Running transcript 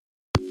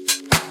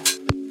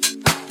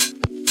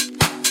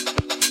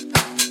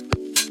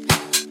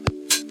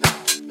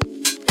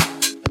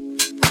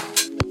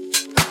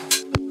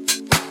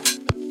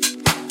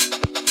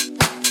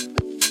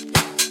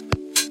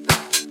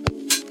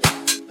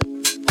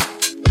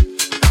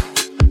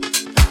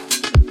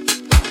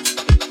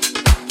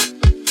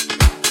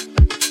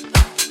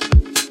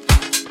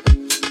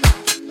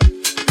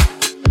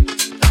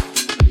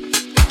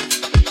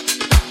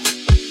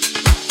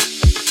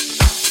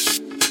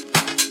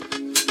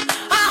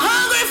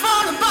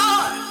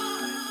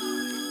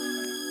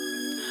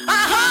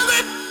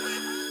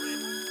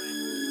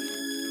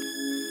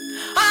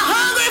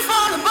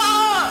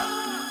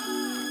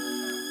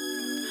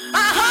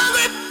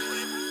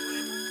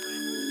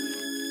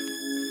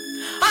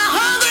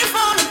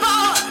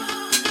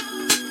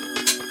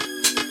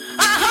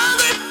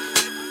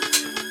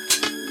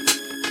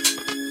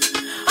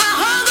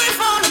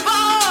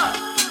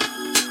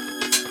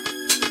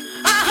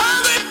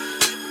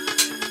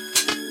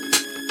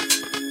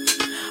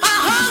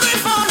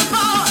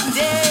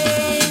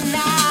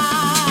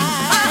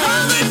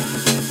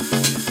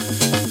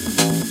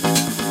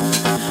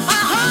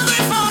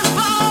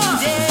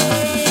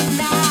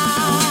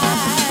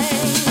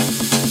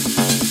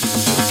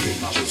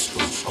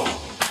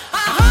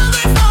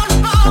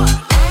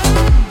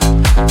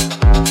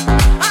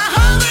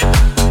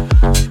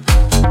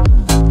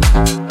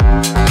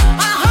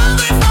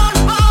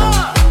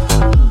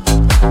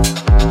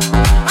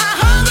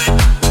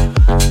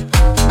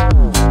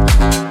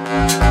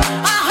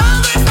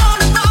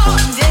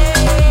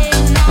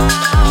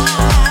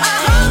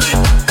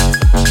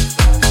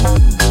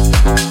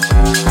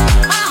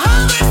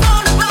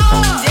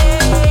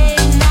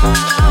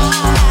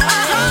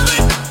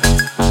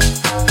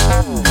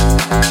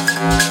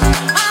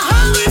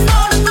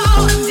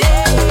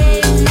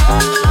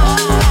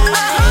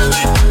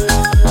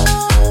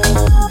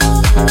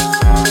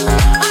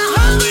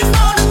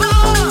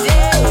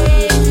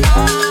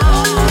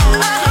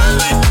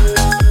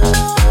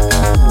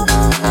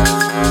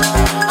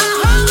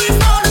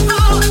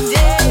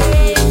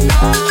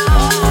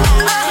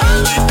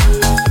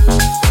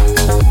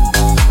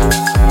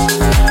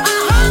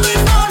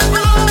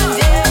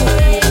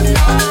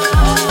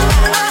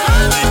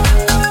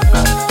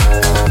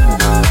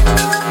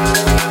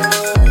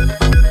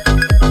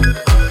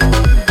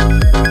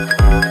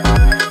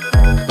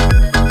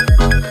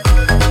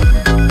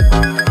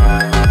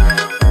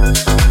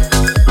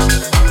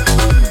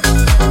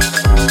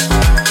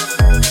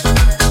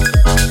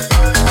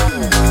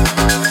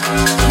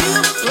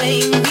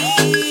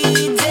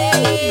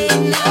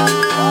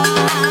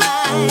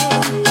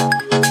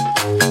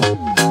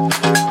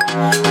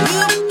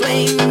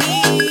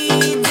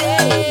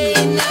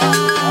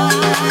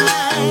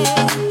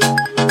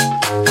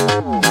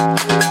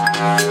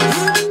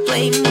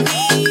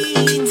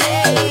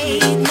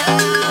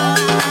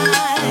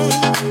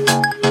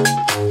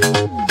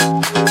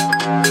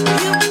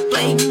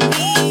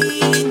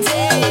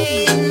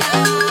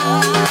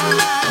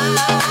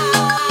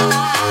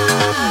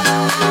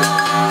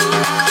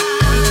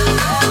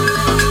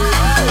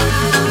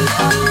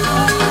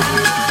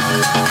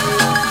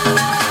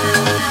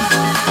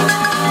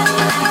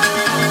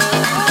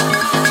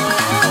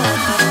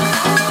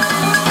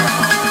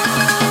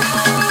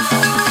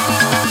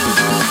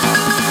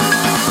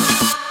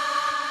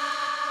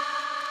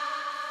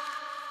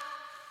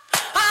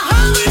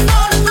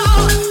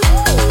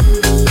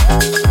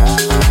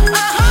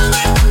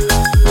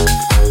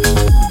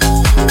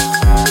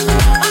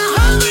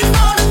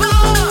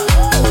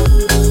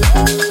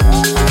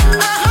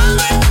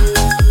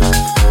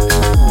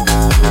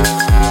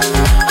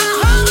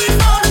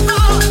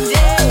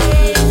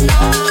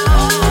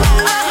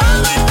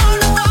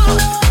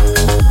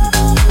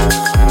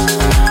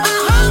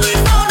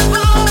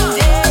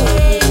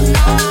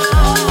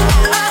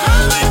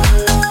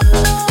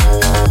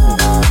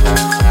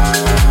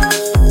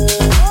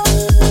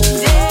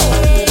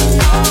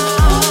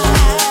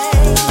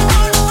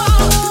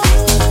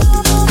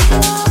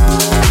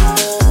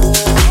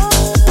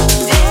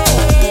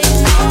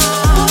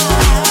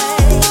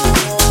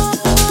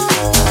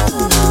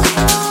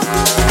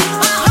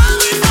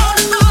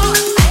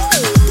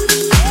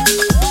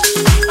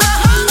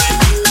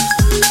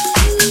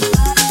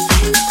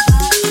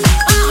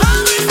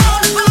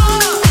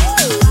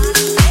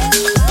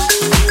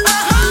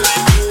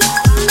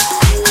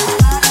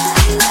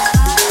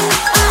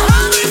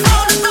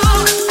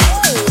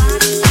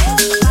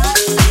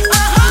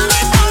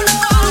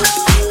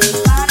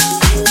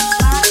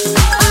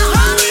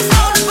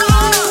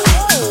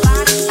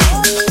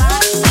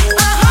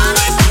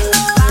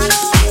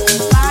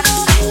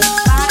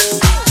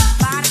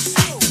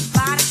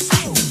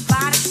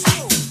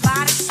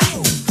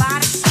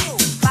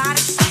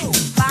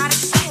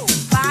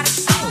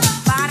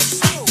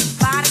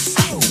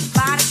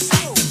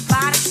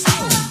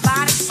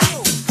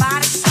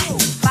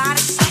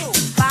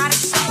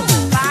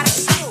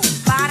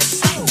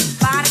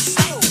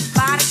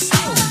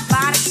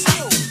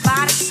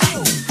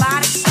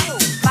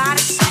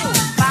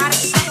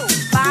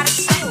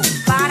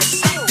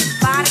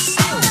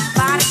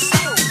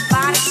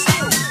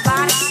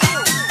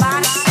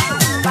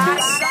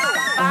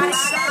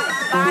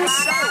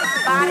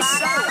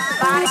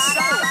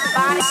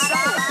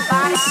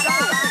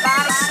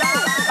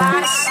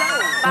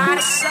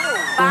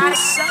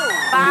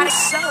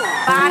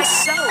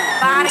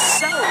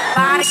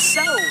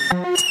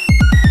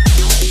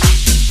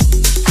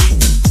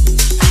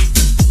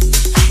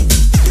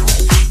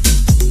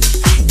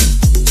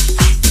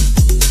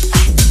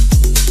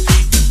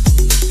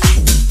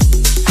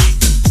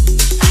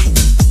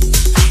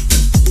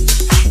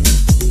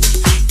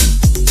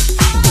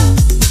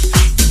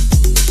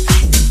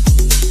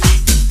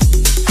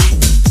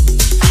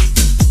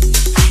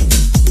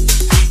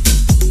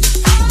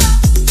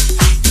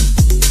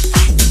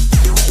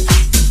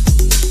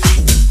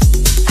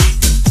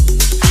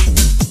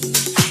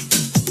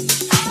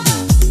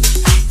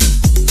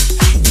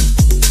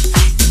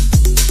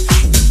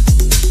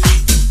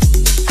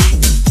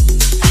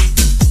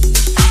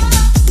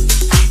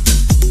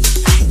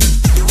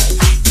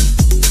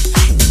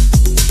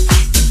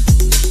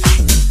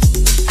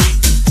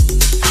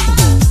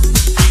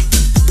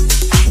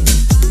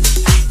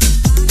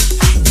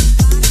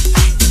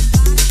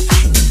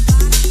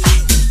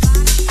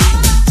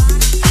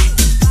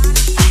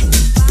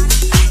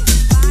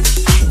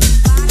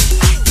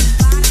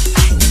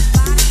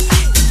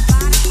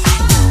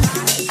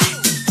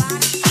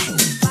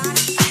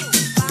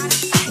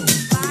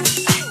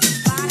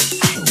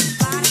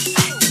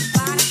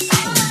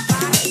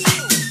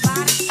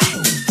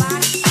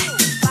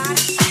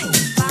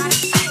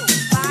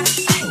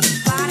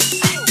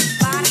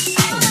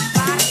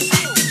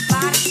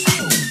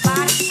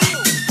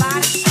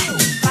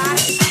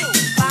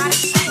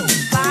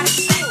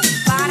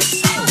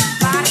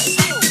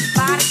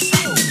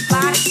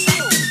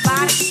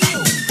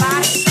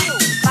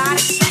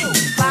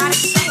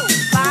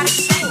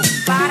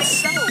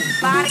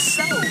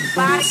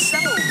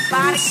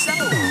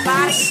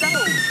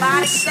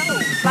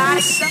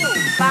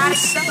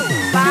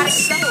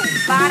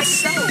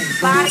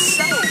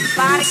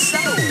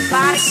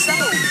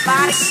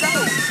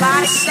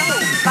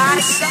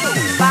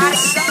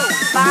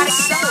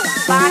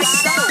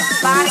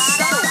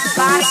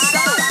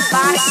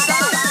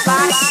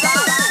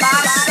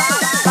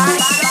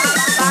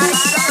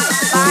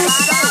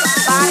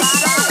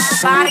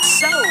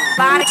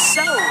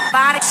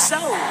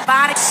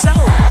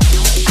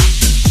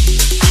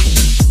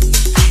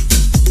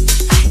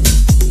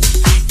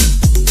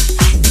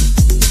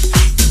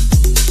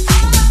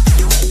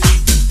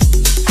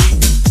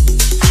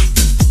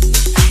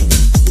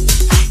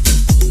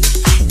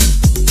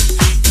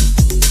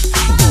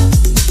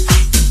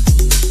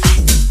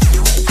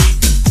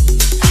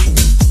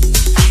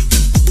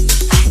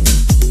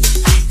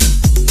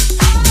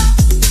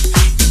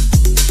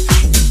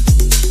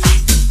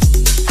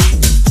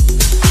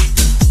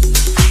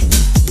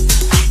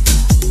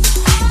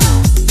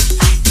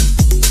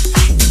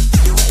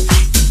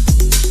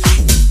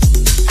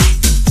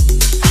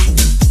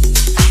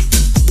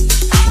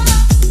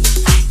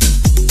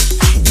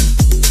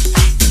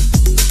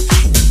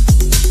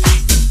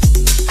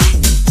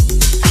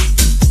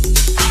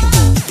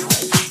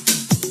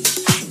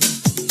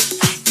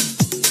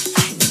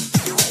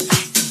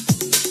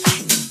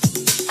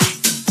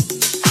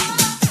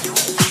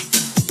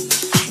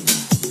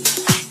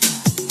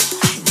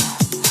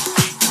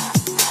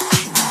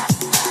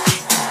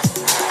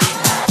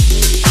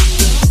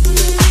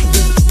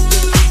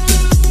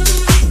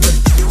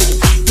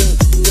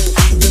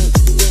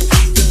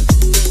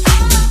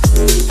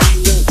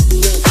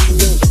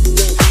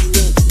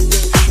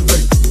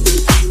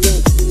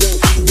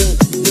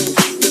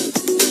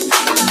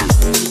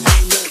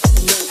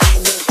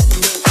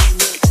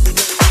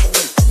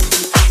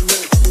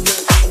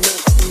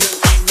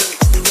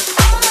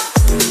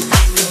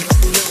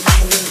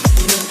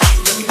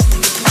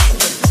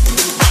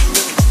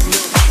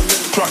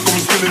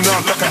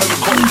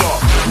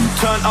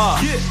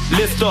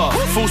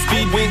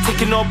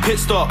Pit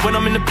stop. When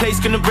I'm in the place,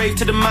 gonna rave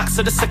to the max.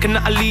 So the second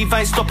that I leave, I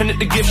ain't stopping at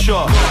the gift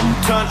shop.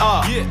 Turn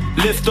up,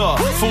 lift off,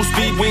 full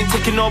speed, we ain't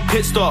taking no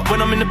pit stop.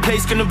 When I'm in the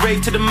place, gonna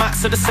rave to the max.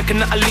 So the second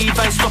that I leave,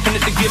 I ain't stopping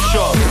at the gift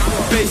shop.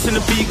 Bass and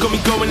the beat got me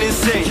going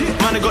insane.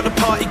 Man, I got the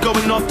party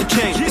going off the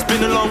chain. It's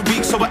been a long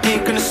week, so I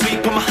ain't gonna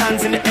sleep. Put my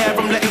hands in the air,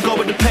 I'm letting go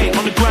of the pain.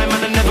 On the grind,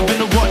 man, I've never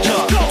been a watcher.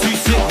 Too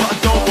sick, but I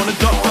don't want a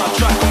doctor.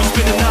 Track got me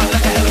spinning out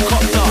like a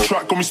helicopter.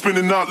 Track got me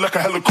spinning out like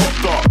a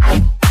helicopter.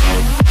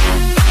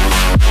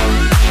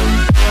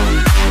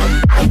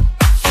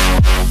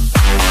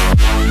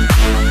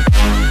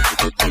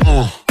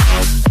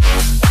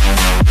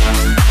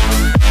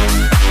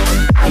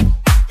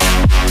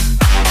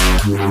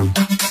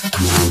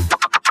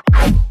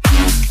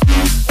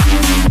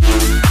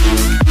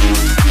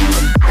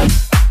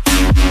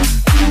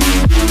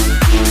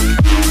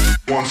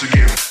 Once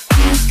again.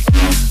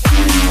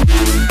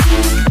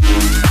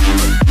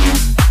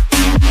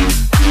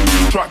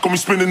 Track got me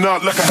spinning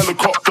out like a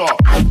helicopter.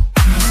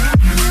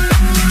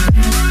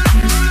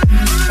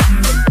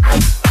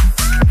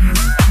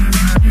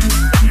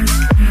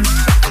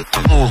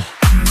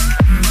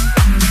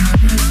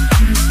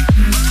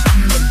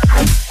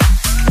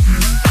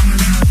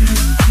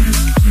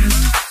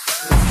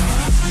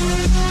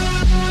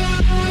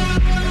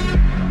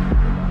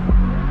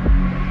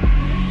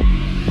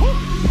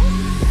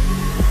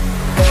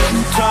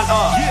 turn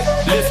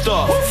up, lift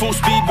off, full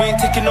speed, we ain't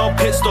taking no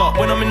pit stop.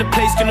 When I'm in the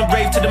place, gonna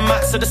rave to the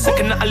max. So the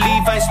second that I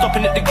leave, I ain't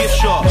stopping at the gift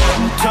shop.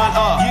 Turn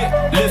up,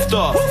 lift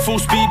off, full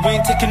speed, we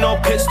ain't taking no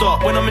pit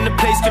stop. When I'm in the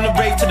place, gonna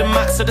rave to the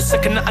max. So the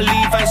second that I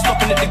leave, I ain't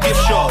stopping at the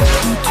gift shop.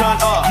 Turn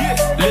up,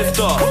 lift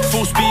off,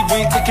 full speed, we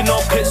ain't taking no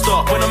pit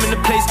stop. When I'm in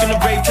the place, gonna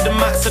rave to the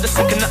max. So the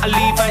second that I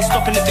leave, I ain't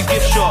stopping at the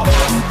gift shop.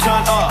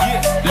 Turn up,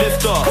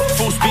 lift off,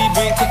 full speed,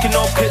 we ain't taking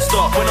no pit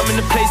stop. When I'm in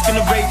the place,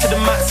 gonna rave to the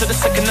max. So the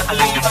second that I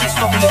leave, I ain't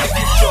stopping at the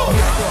gift shop.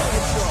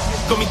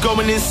 Got me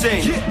going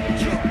insane,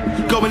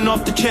 going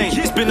off the chain.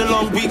 It's been a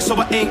long week, so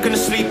I ain't gonna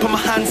sleep. Put my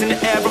hands in the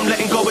air, I'm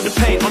letting go of the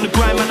pain. On the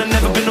grind, man, I've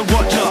never been a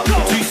watcher.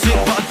 Too sick,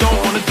 but I don't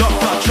want a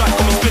doctor. Track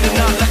got me spinning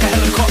out like a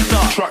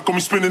helicopter. Track got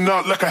me spinning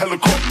out like a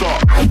helicopter.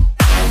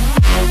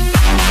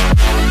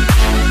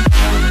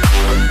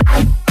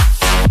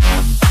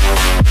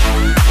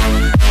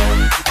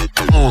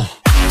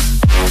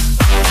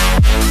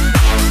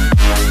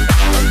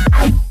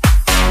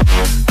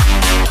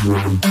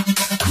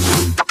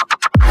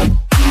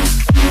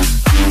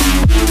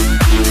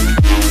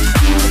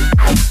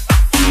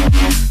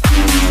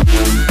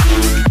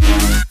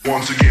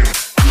 Once again.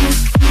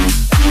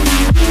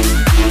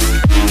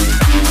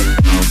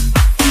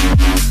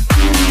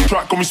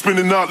 Track got me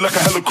spinning out like a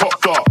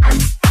helicopter.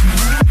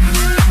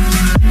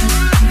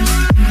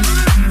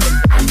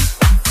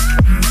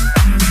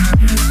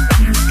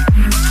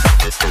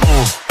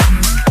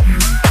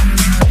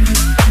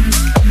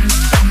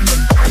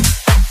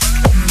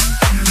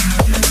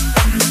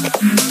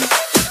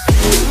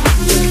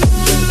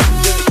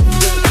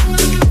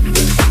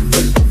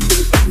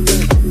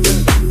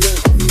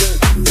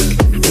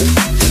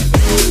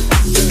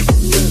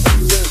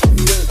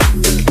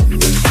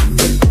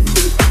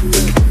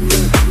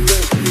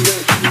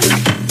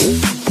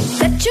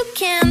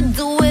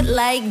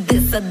 Like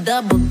this, a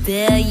double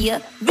dare ya.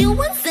 Real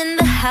ones in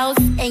the house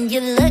and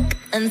you look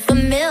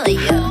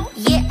unfamiliar.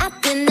 Yeah,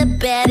 I've been the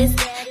baddest,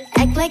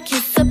 act like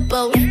you're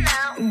supposed.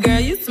 Girl,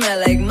 you smell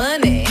like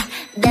money,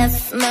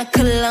 that's my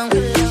cologne.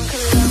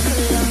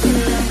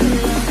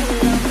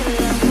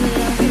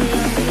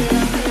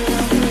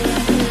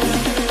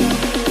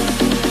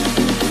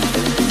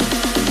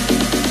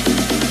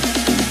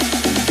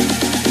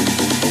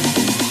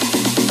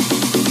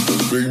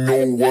 They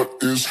know what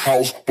is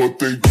house, but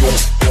they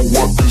don't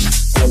know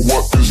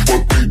what is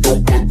what they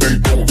don't, what they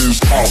don't is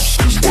house.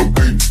 Is what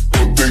they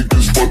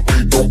is what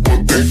they don't,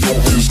 what they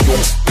don't is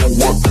don't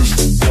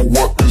know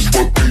what is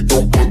what they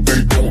don't, what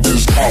they don't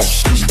is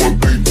house. Is what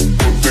they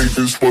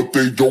is what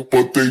they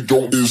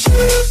don't is.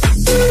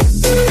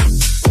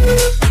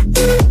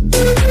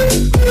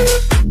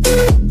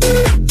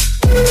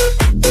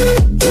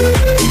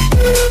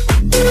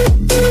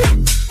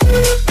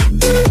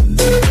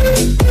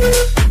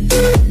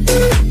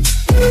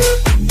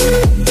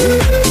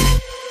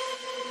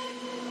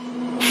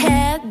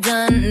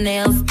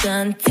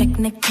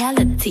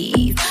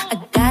 Technicalities, I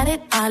got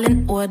it all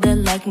in order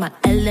like my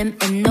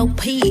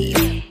LMNOP.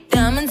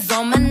 Diamonds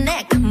on my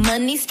neck,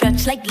 money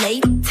stretched like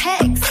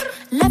latex.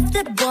 Left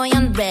that boy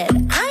on red,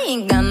 I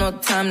ain't got no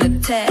time to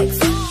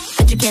text.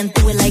 But you can't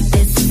do it like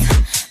this,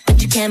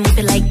 but you can't move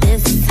it like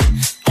this.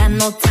 Got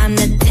no time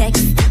to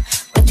text,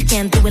 but you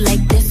can't do it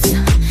like this,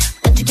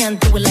 but you can't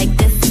do it like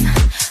this,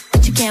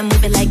 but you can't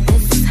move it like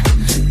this.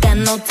 Got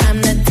no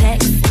time to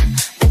text,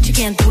 but you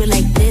can't do it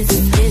like this,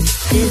 this.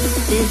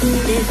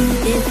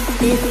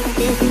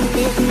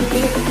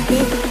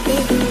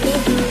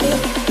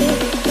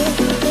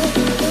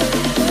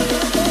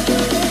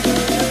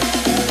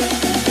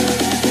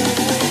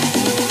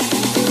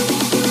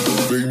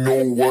 They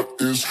know what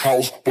is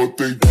house, but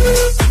they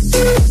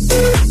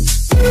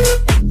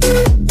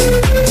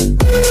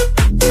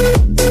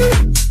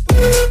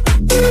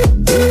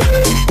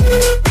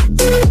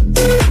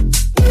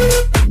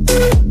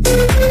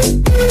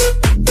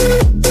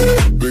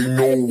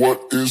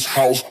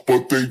house,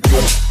 but they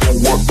don't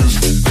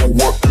know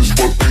what is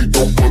what they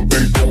don't, what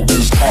they don't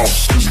is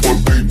house. Is what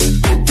they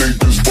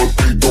is what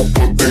they don't,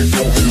 what they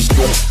don't is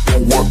don't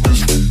know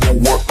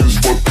what is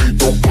what they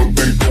don't, what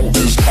they don't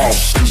is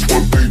house. Is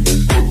what they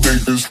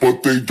is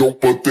what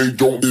they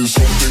don't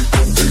is.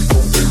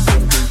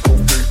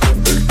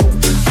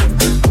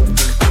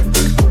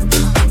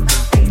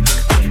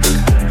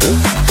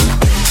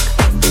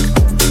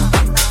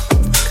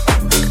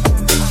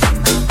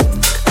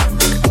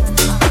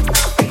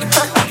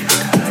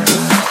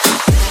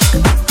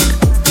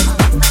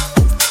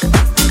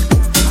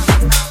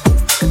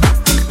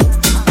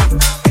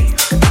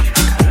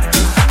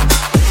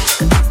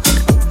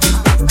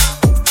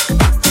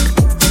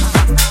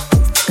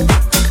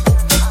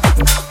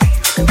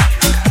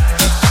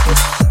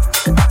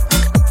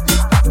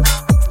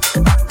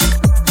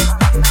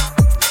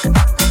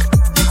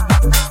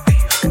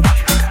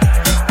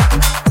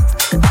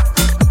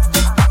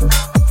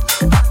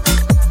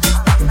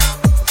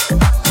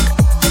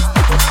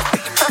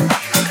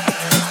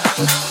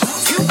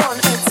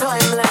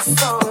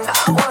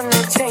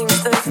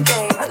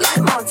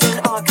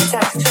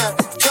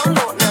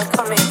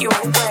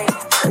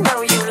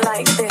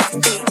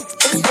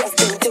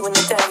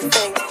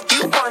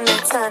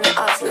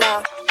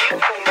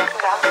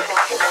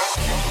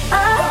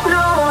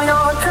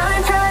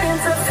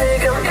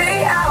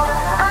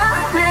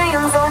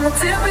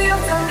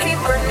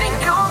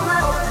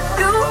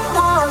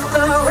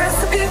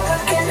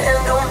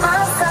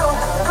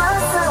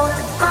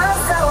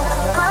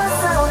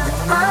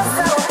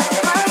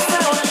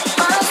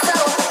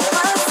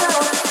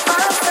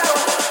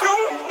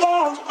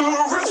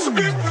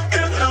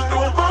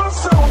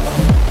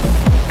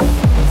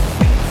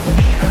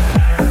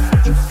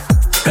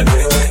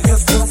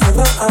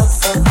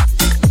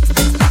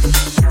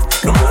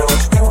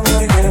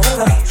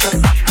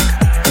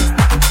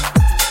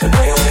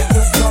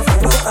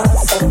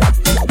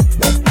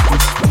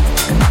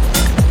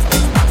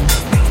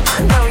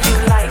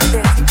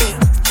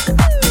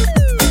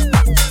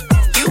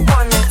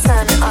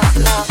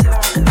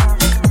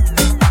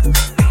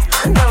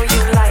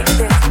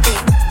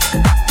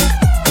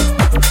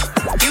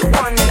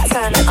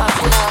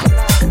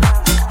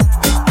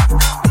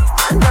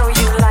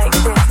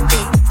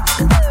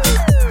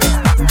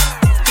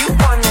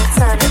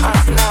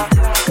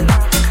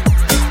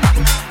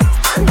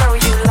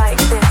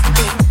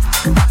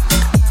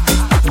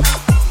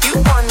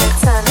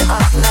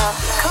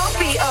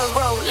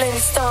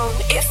 stone.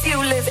 If you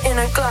live in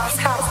a glass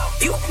house,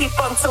 you keep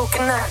on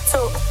talking that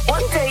talk.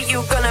 One day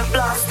you gonna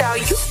blast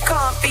out. You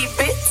can't be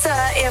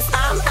bitter if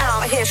I'm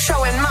out here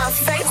showing my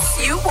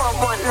face. You want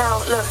what now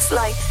looks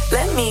like.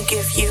 Let me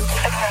give you.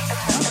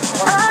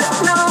 I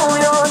know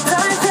your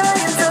time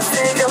is just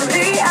figure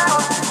me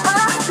out.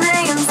 My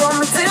name's on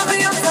the tip of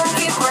your tongue,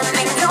 keep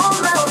running your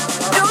mouth.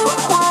 You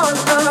want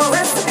the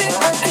recipe,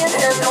 I can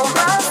handle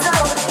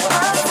myself.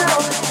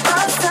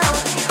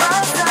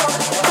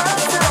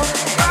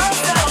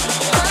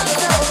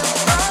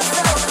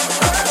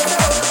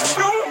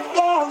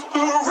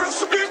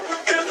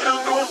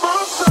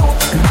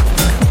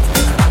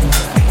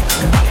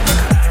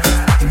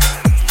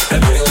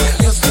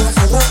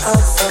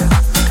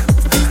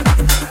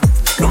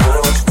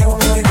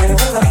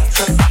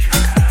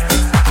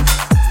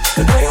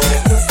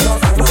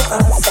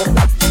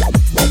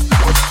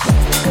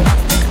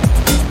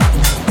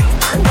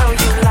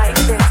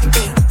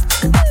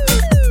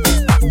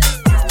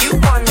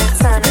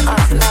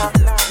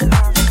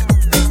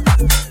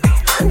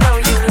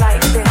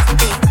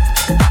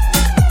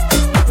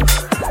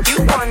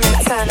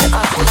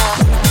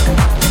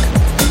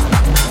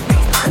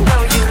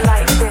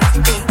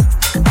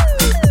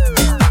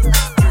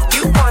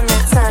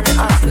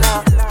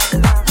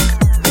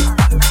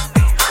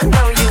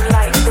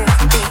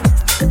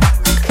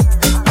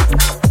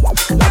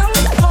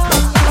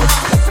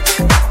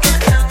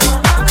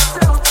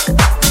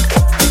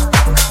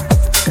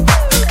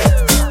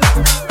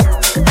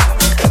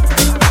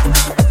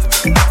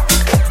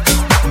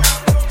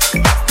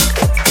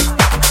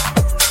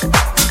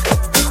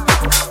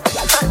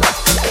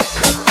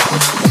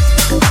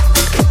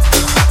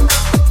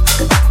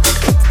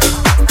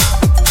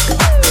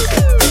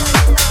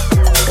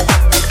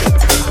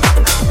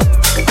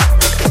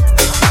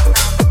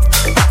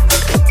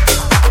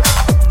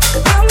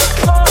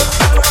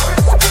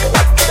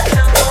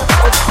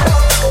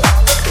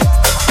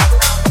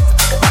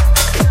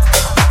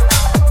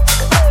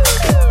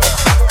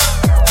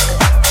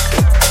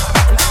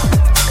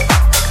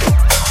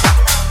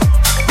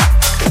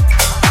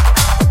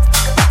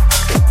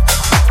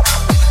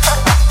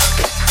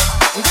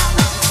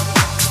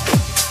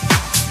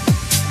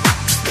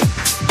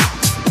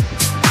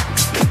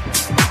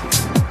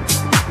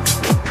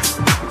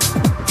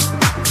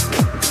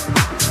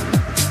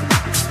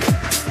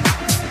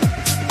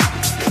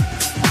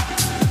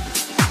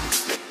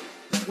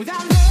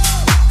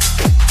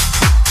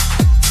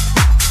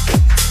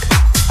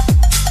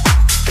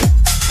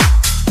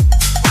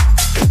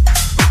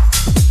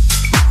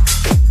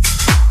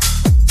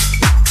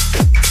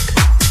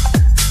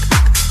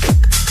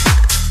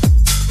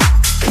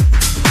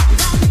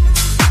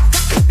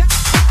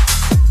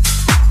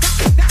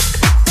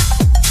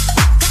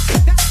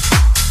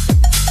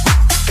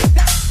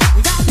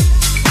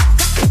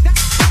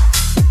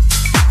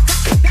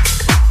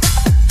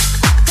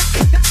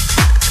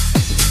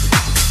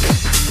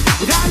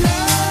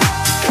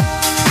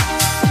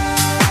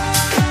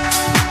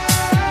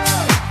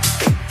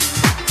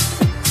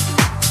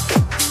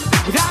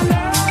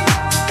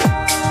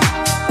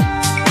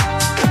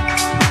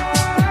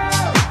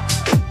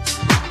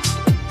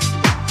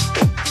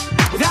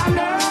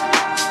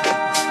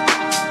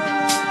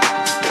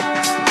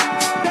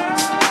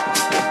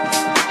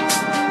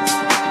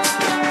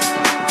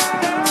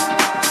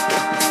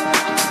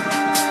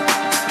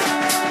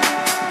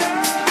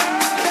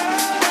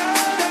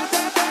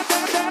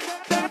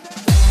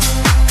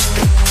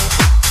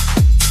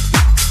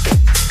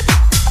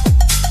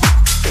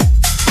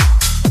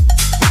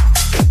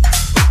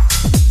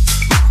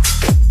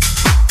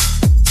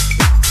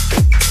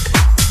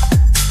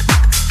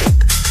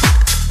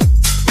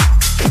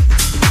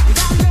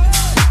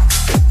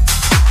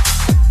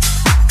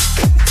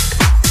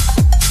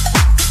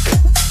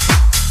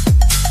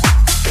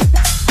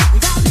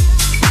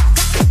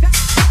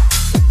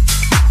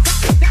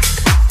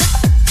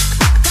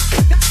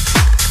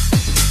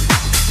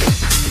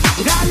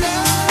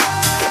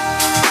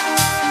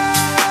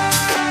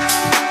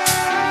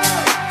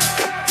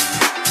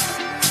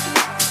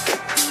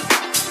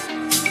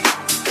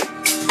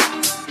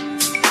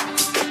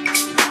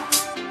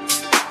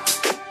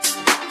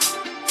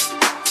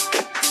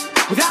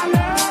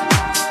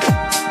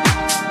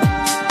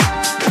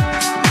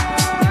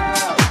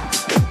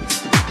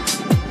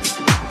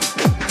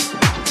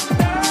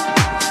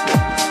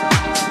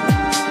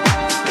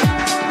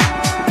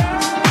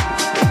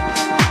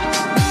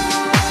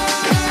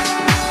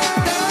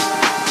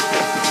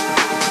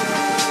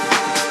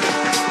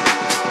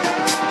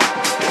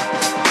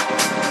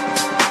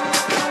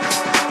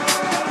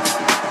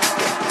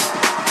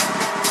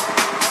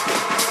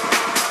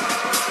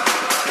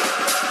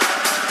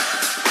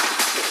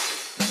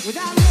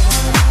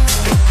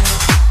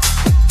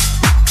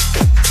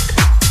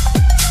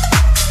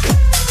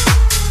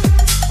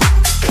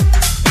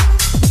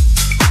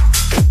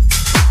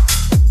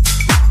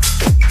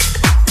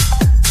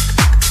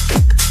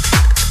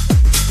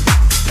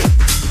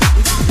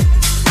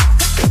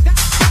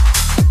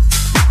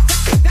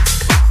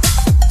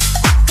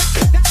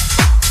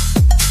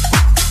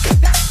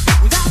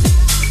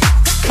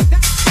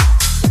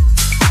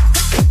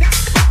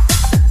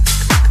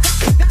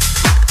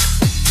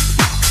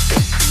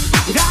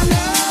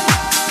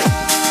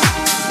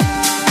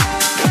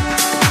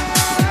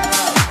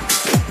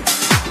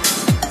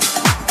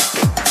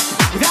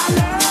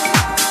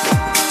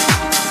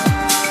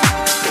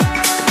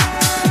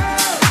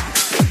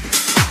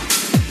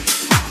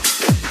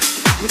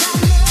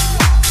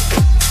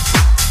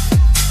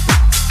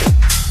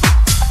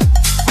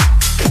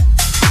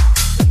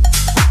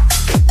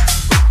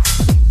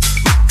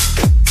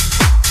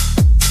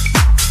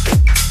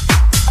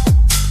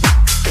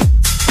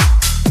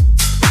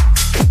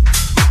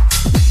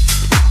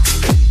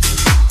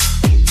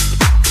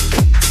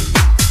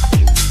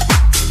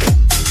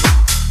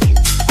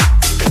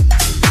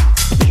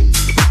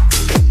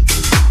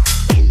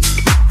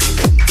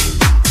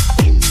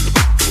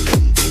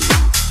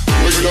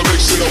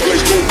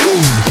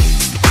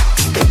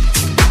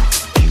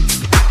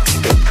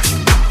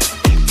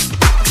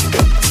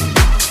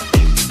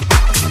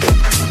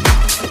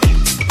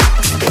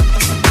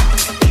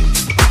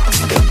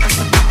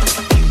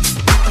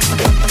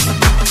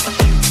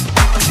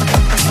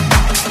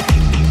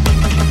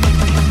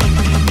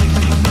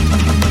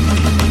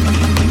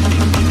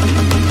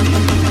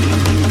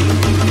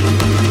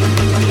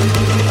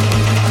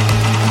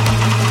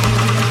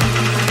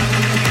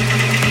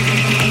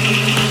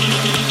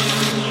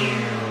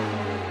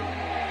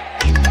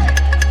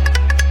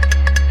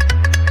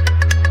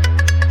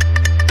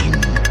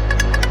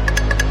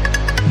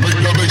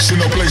 bass in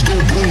the place go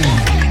boom.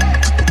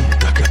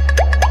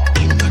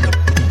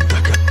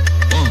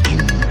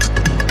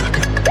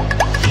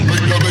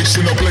 Make the bass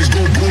in the place go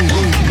boom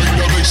boom. Make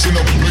the bass in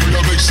the, make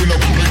the bass in the,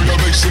 make the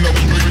bass in the,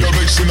 make the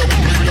bass in the,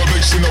 make the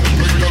bass in the,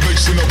 make the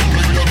bass in the,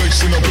 make the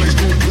bass in the place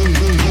go boom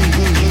boom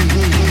boom boom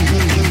boom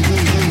boom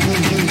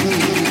boom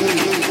boom.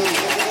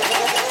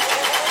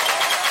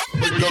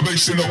 Make the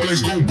bass in the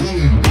place go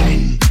boom.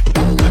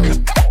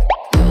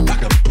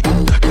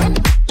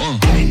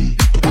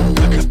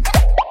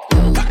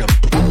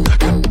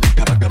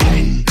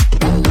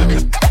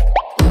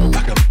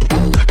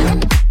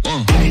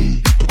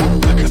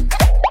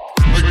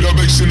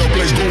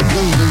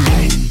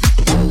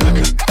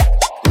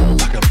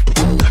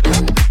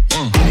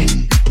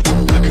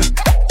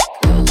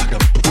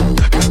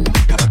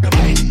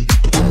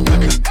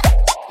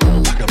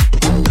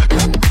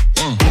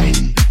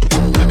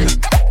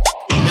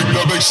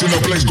 In the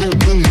place go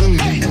boom boom.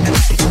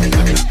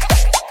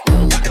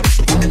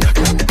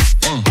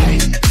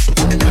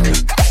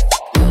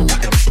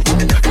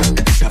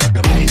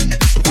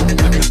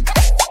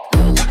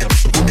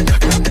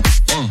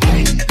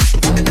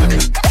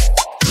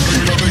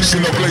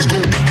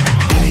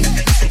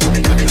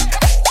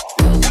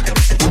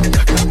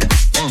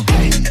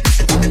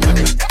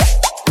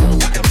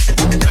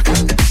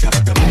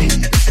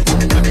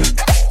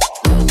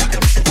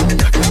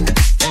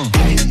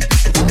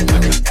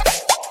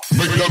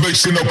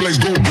 In the place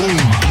go boom.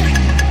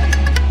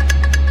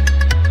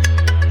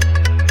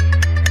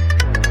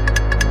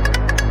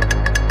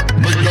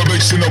 Make the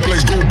bass in the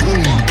place go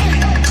boom.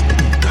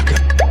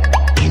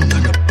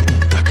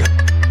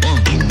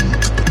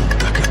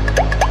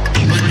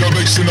 Make the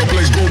bass in the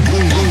place go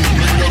boom boom.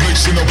 Make the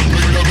bass in the,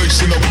 make the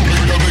bass in the,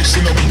 make the bass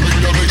in the,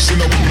 make the bass in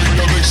the, make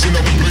the bass in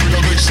the, make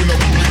the bass in the,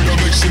 make the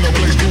bass in the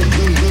place go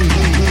boom boom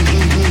boom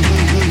boom boom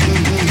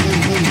boom boom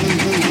boom boom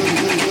boom.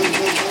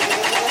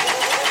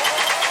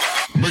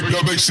 Make the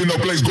bass in the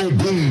place go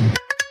boom.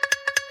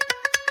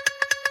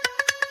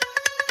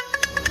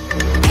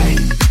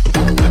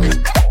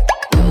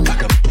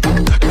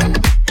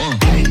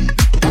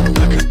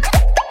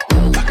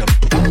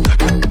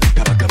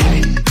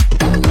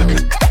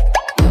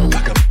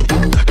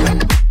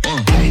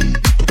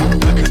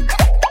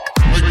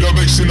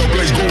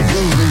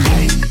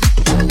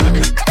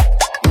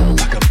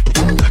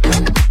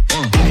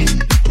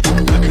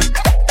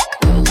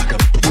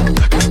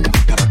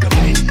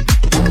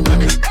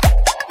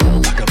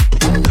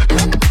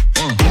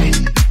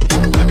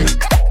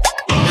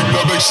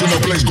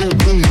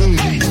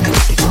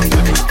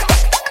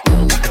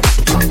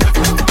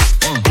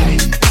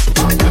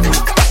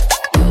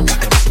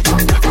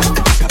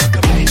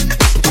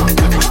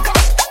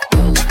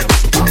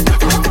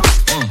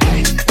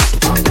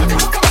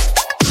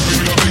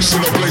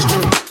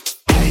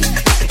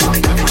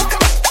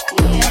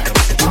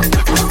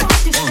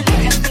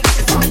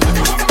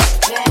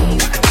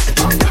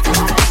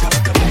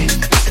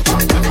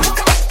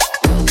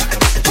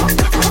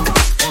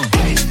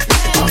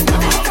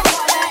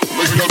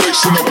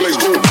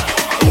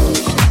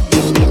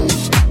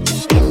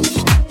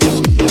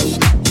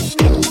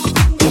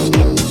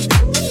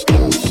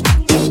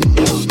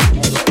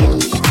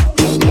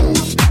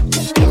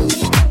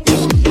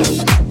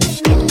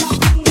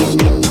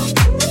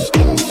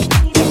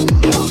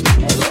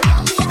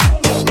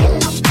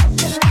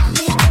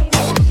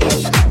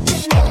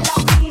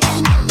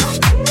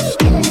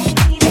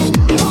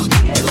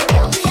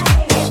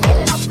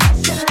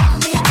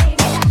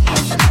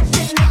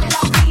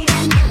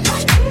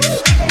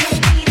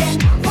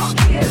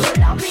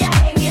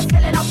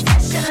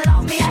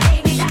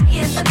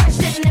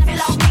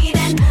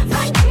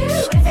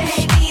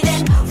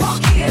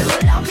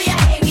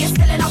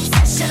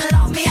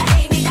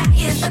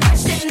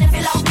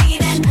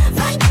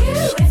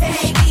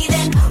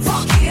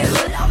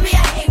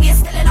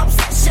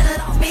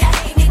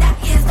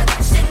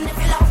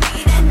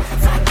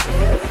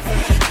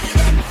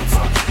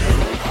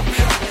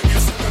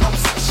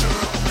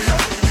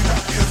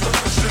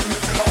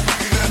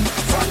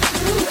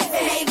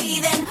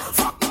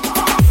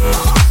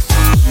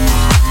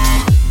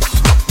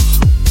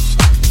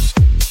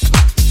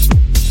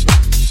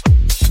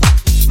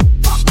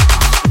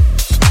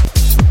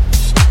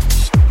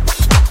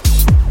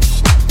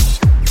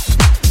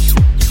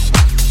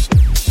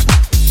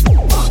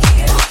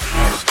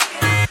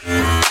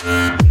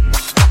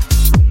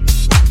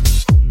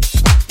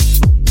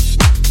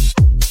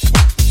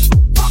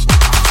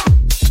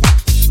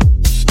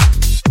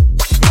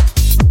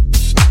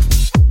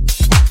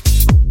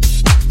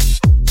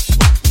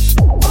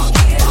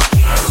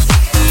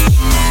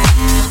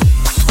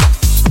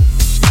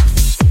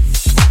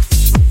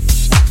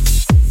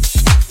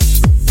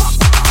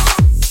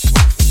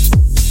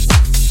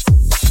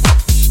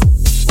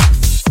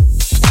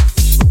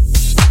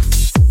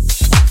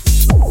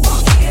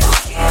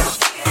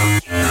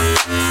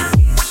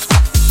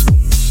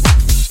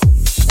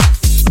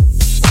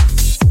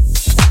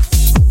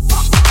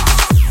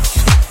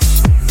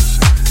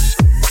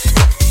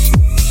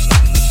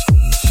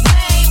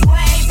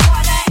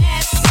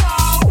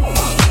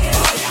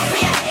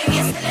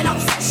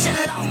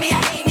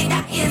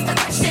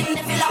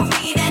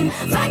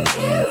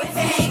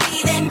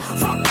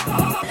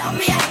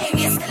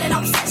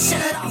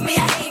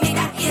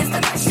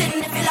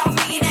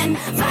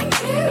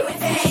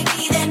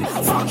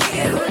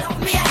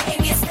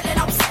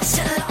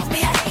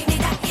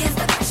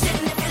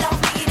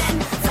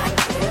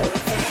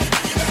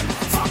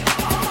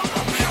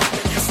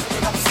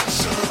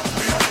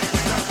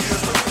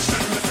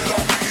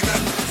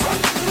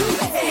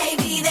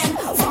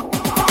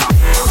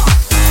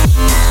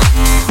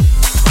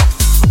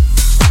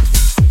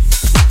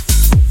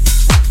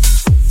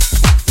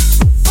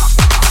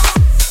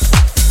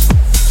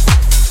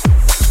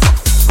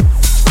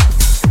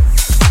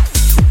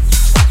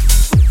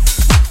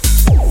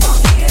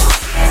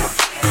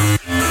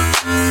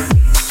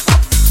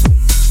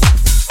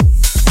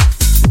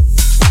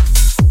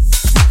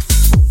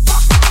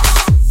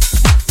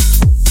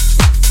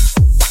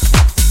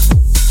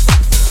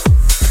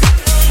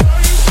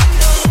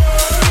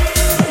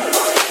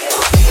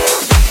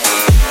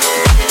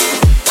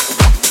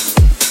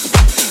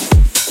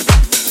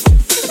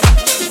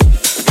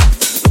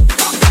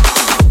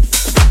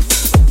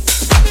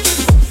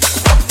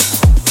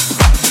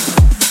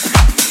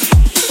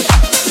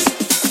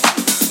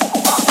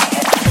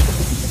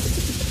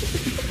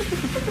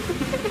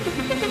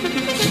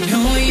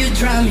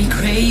 drive me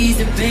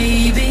crazy,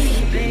 baby.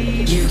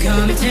 You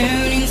got me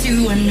turning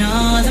to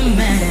another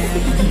man.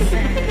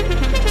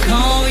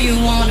 Call you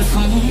on the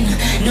phone,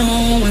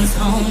 no one's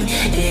home.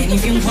 And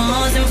if you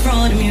wasn't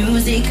for the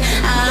music,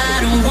 I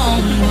don't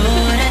want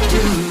what I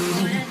do.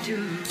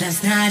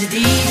 Last night a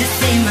DJ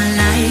saved my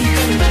life.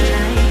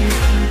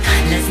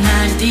 Last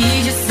night a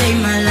DJ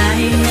saved my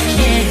life,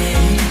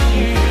 yeah.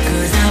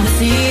 Cause I was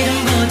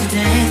sitting bored to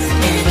death.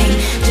 And in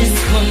just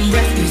one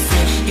breath you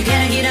said, you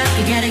gotta get up,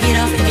 you gotta get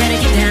off, you gotta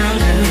get down,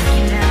 girl.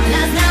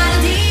 Last night a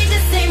DJ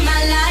saved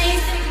my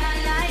life.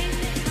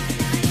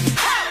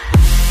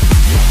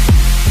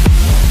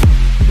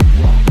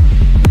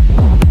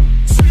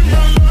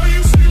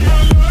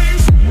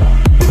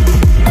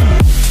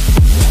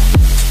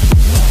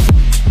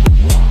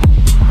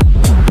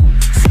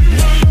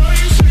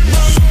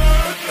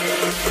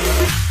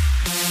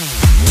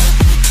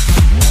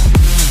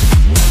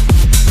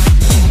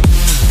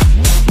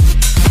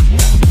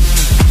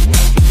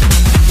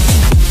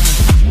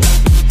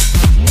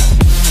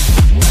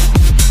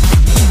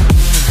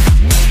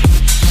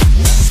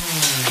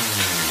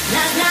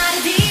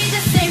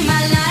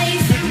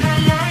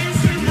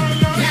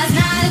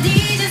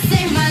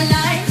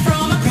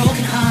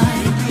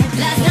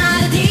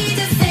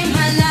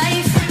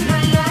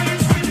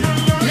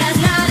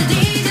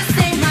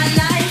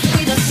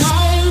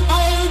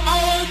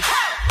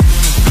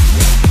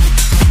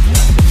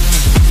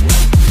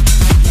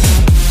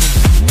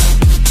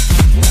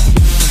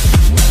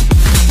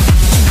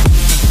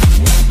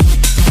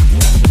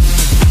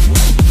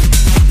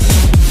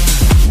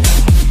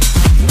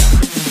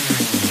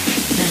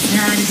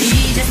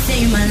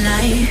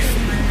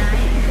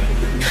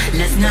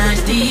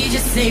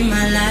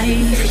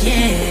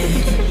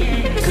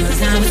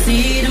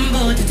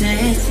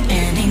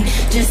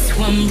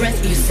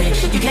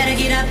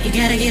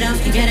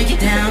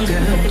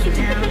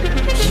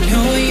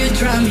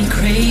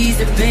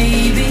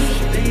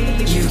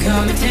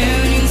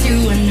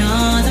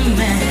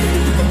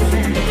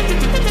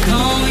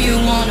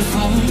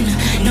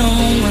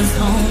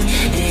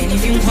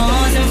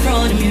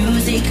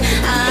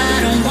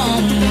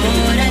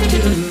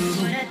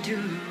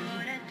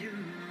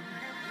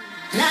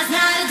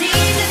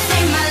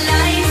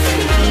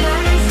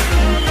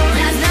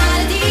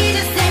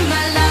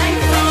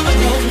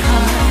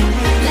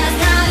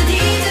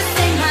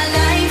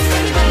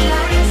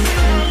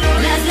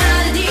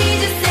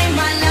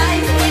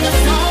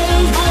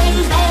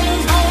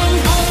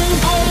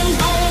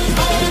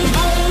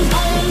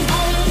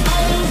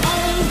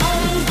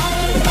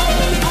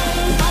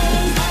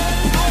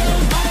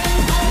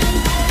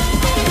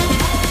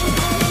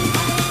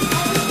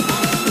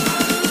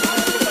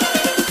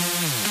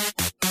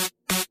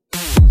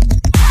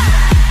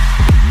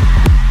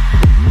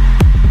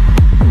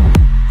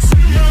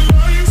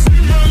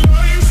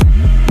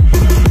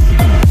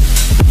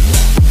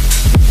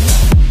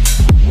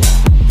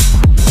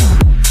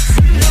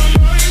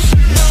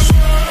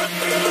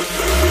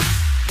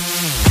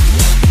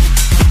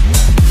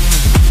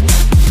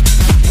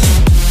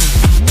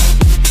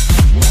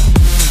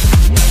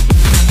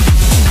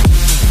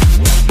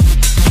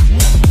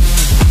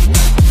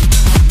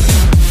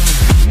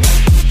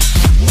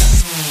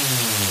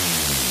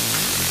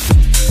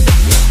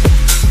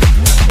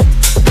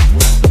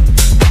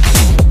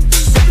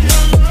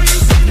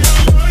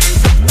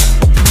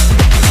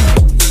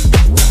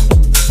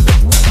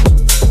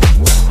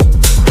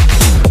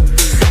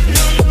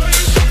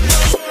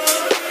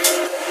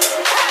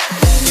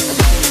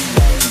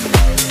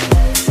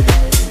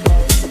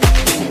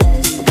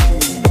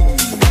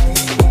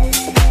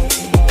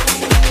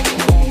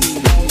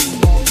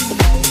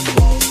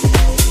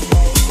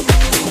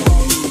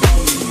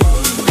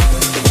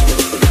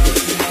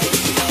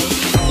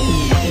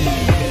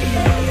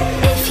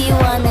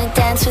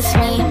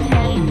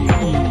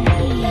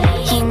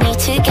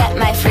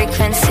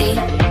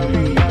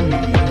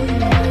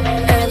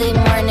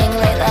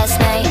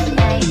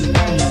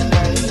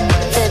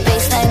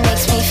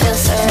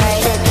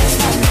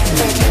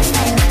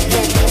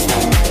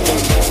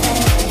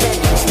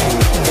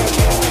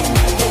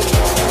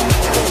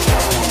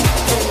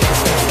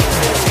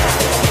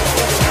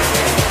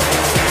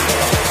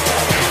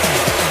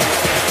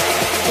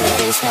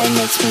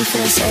 Makes me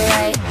feel so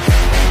right.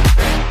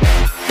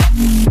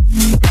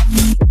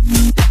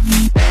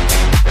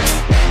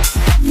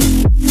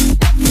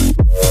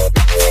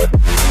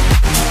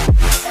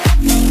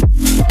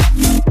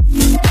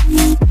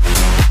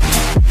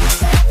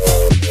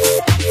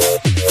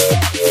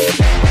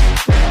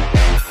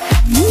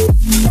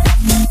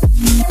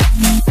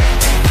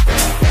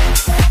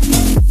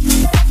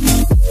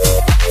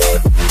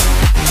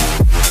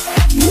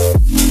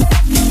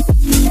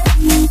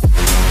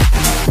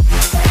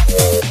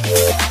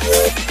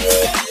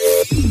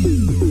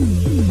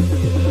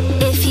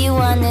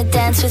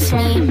 Dance with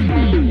me.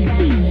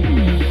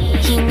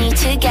 You need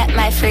to get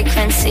my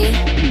frequency.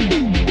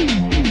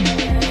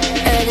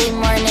 Early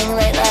morning,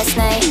 late last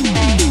night.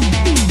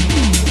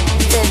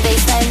 The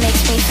baseline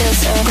makes me feel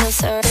so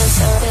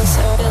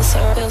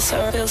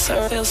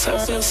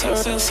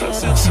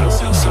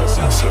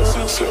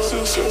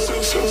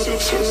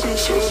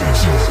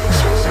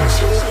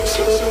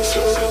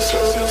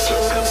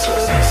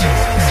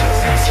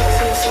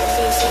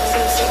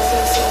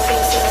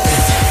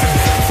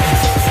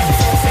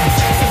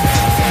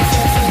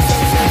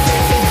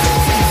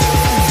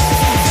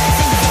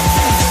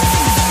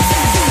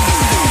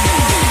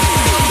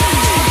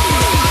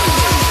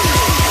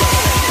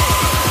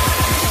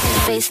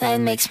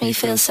Baseline makes me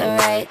feel so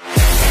right.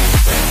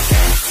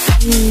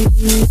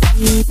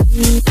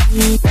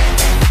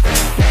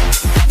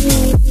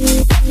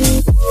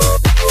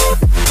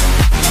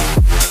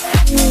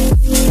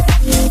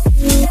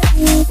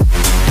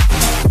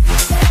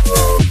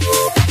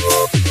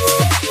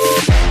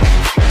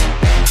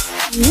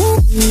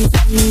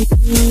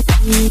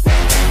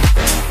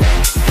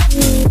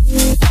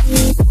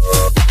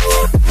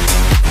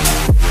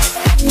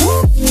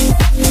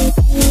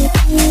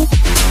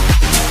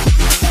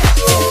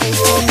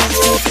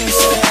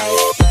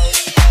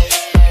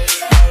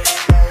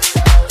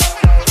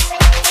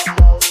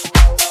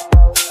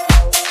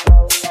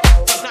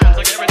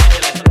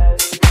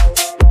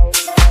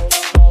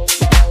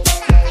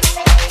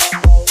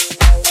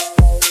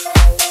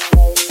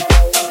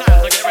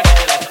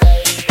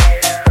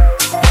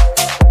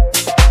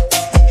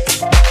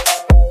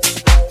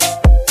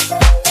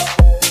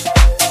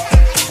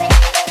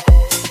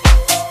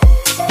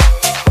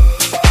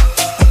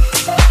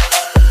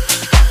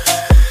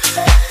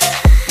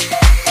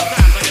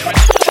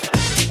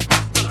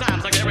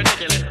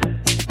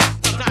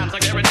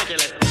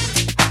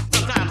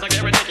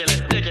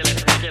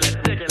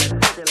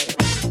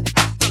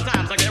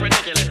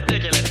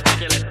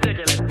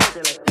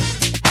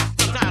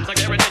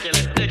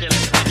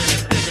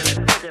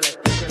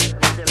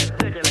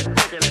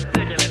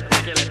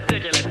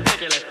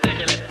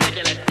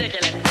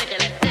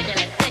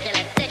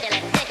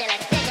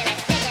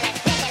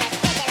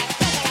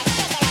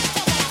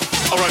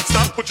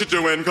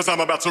 Cause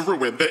I'm about to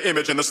ruin the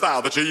image and the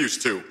style that you're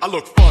used to. I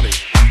look funny,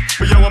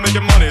 but yo, I'm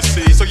making money,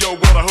 see? So yo,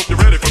 world, I hope you're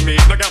ready for me.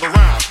 Now gather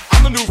round,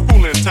 I'm the new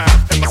fool in town,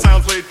 and my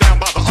sound's laid down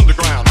by the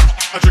underground.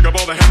 I drink up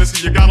all the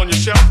Hennessy you got on your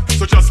shelf,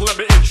 so just let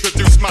me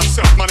introduce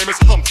myself. My name is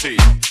Humpty,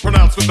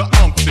 pronounced with the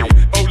umpty.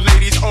 Oh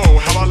ladies,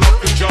 oh, how I love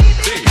to jump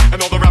D.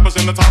 And all the rappers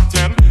in the top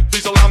 10,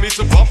 please allow me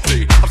to bump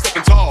D. I'm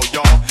stepping tall,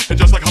 y'all, and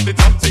just like Humpty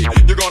Dumpty,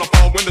 you're gonna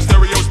fall when the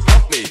stereos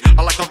bump me.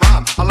 I like to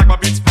rhyme, I like my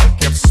beats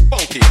funky, I'm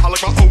spunky. I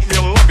like my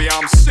oatmeal lumpy,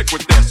 I'm sick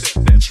with this.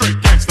 Straight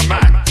gangsta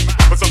Mac,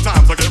 but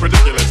sometimes I get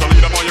ridiculous. I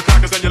lead up all your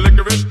crackers and your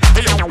licorice.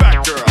 Hey yo,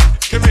 fat girl,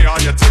 come here, are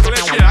you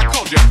ticklish? Yeah, I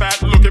called you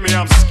fat, look at me,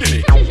 I'm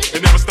skinny.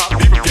 It never stopped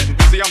me from getting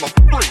busy, I'm a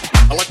freak.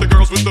 I like the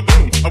girls with the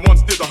boom. I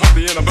once did the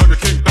Humpty in a Burger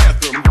King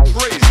bathroom.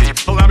 Crazy,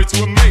 allow me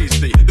to amaze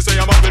thee. To say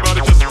I'm ugly, but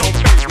it just don't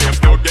faze me. I'm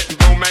still getting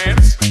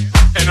romance,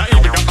 and I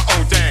even got my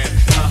own dance.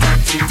 The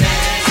Humpty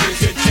dance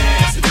is your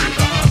chance to do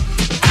the hump.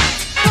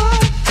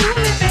 Oh, do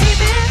it,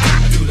 baby.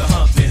 I do the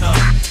Humpty hump.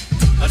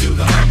 I do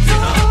the Humpty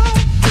hump.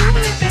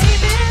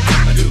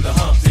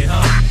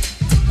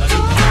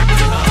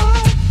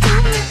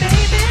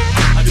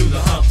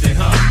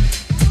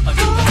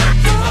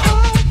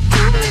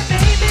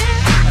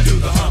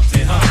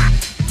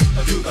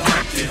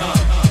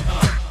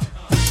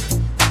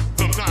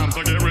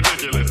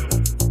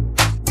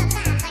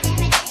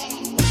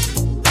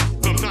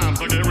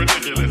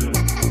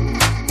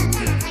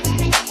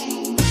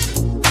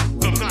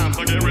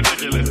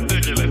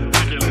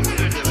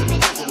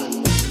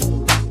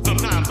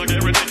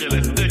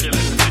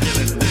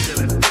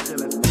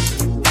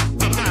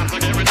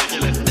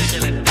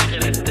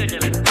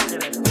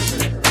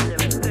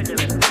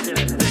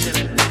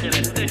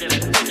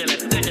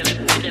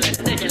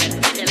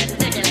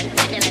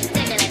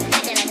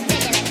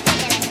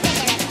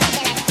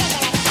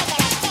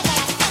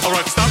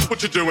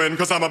 What you're doing,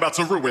 cause I'm about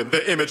to ruin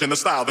the image and the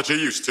style that you're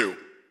used to.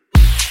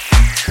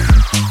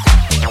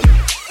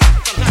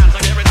 Sometimes I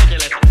get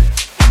ridiculous.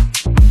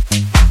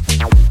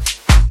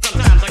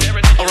 Sometimes I get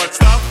ridiculous. Alright,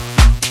 stop.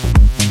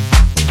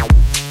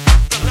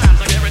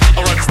 Sometimes I get ridiculous.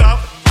 Alright, stop.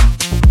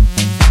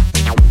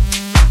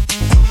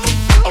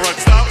 Alright,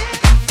 stop.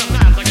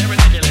 Sometimes I get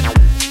ridiculous.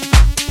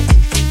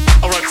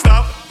 Alright,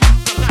 stop.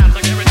 Sometimes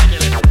I get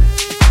ridiculous.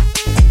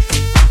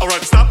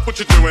 Alright, stop what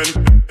you're doing,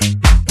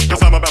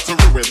 cause I'm about to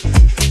ruin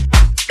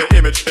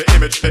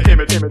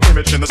the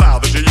image and the style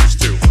that you're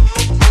used to.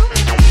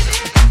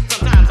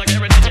 Sometimes I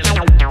get ridiculous.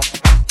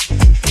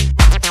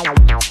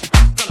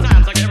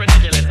 Sometimes I get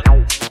ridiculous.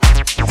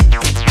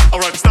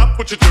 Alright, stop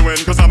what you're doing,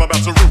 cause I'm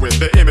about to ruin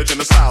the image and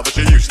the style that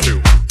you're used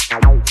to.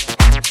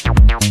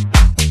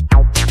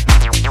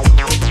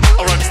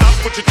 Alright, stop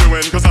what you're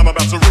doing, cause I'm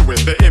about to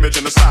ruin the image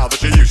and the style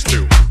that you're used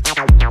to.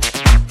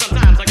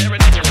 Sometimes I get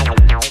ridiculous.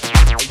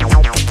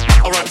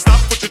 Alright,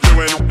 stop what you're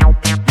doing,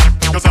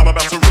 cause I'm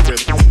about to ruin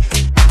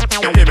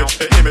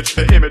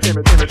the image and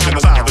the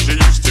style that you're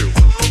used to.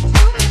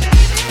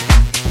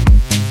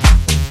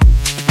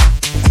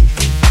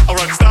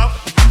 Alright, stop.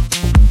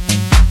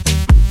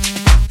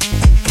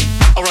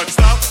 Alright,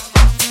 stop.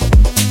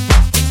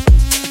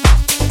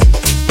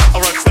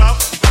 Alright, stop.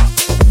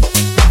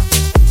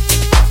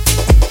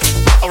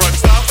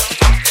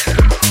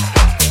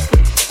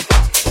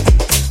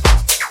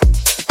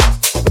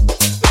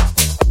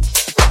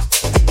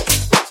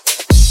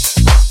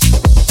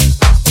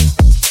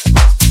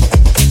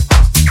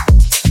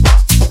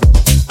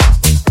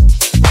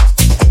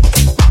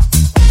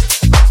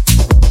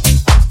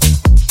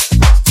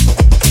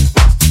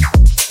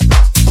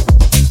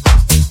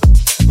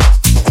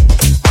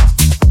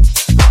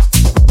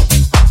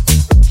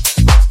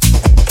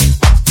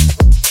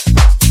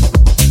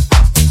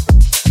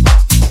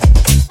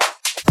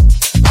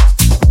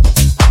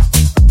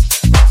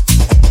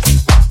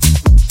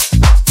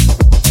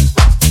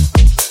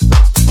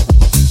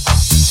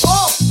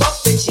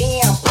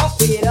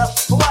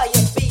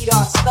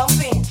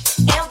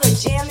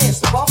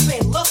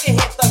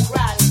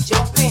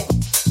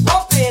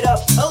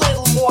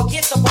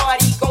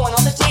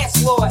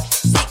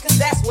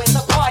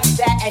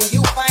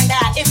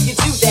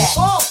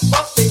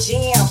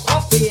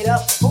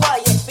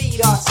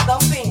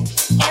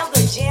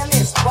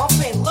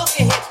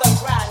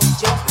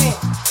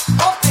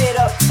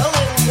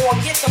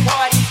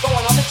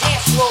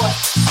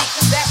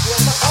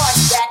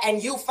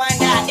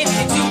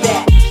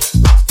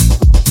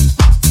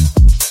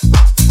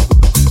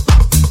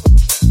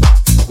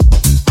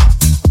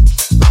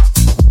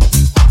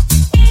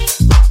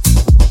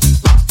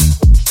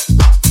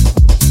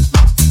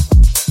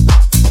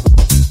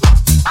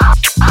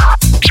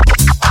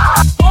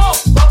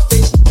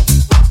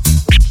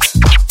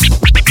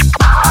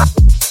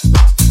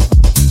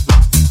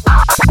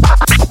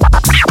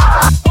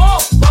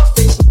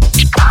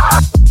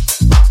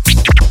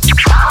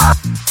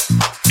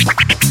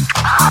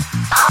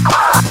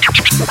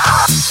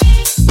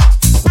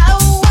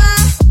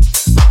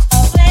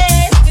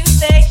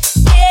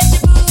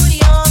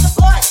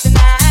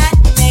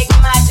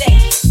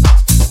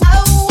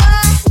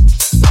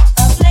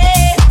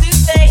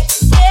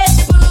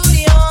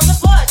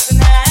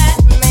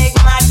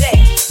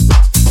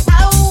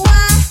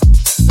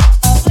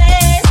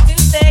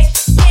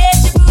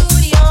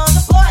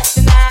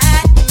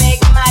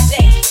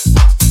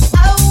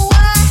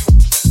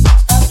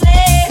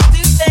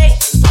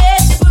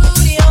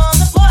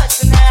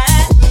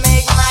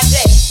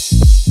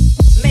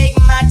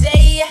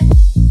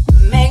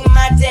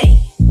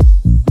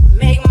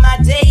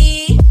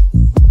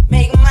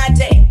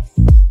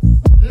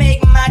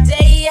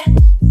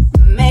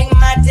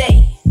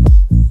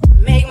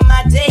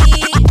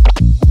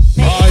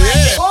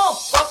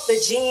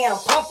 jam,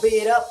 pump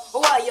it up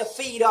while your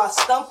feet are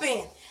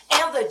stumping.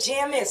 And the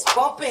jam is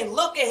bumping,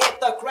 look ahead,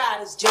 the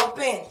crowd is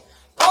jumping.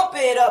 Pump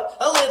it up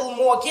a little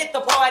more, get the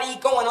party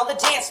going on the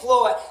dance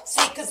floor.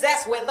 See, cause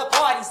that's where the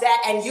party's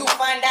at, and you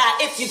find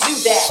out if you do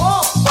that.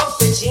 Pump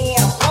the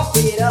jam, pump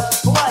it up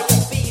while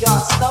your feet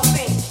are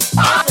stumping.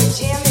 And the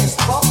jam is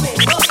bumping,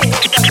 look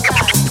ahead, the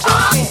crowd is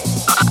jumping.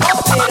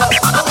 Pump it up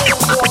a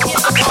little more, get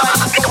the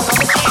party going on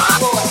the dance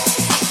floor.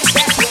 Cause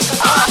that's where the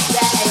party's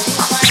at, and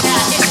you find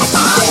out if you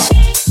do that.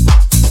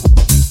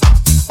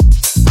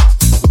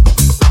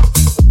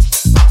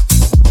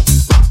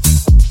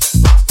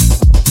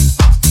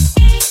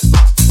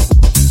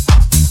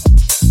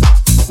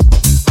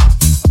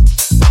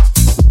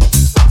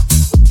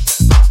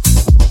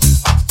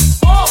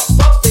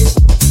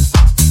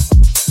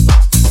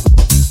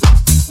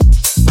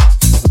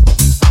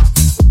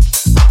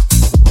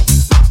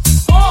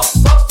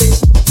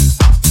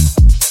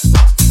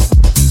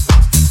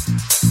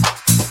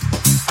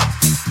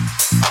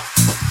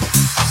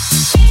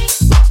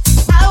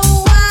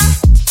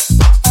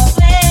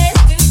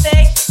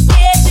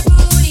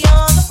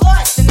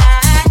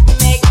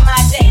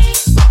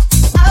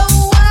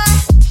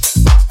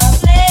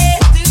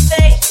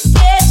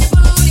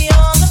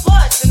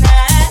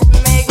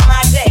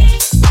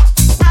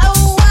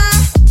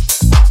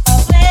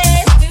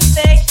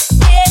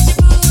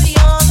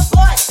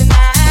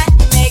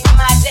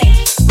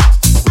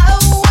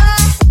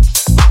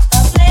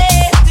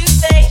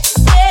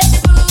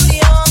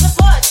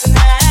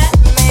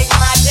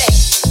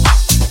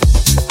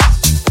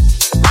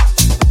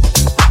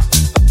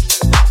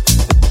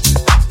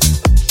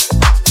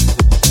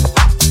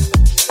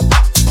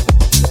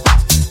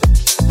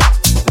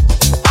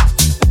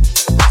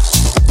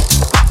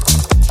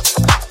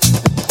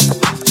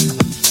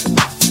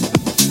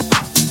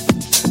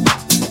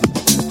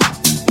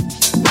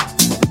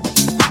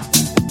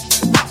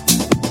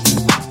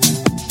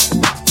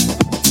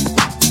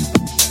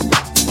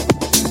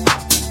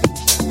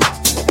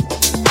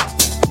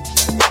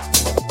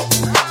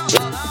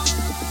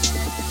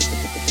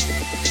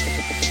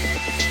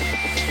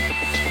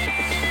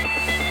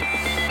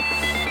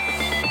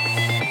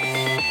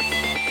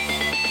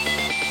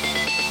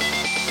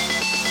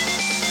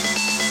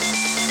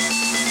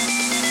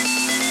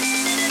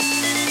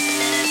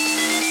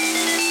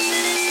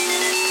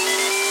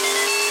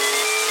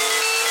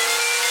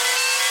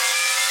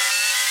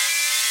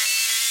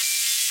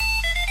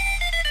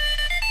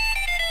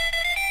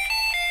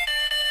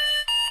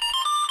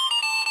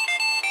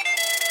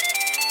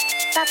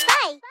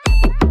 Bye-bye.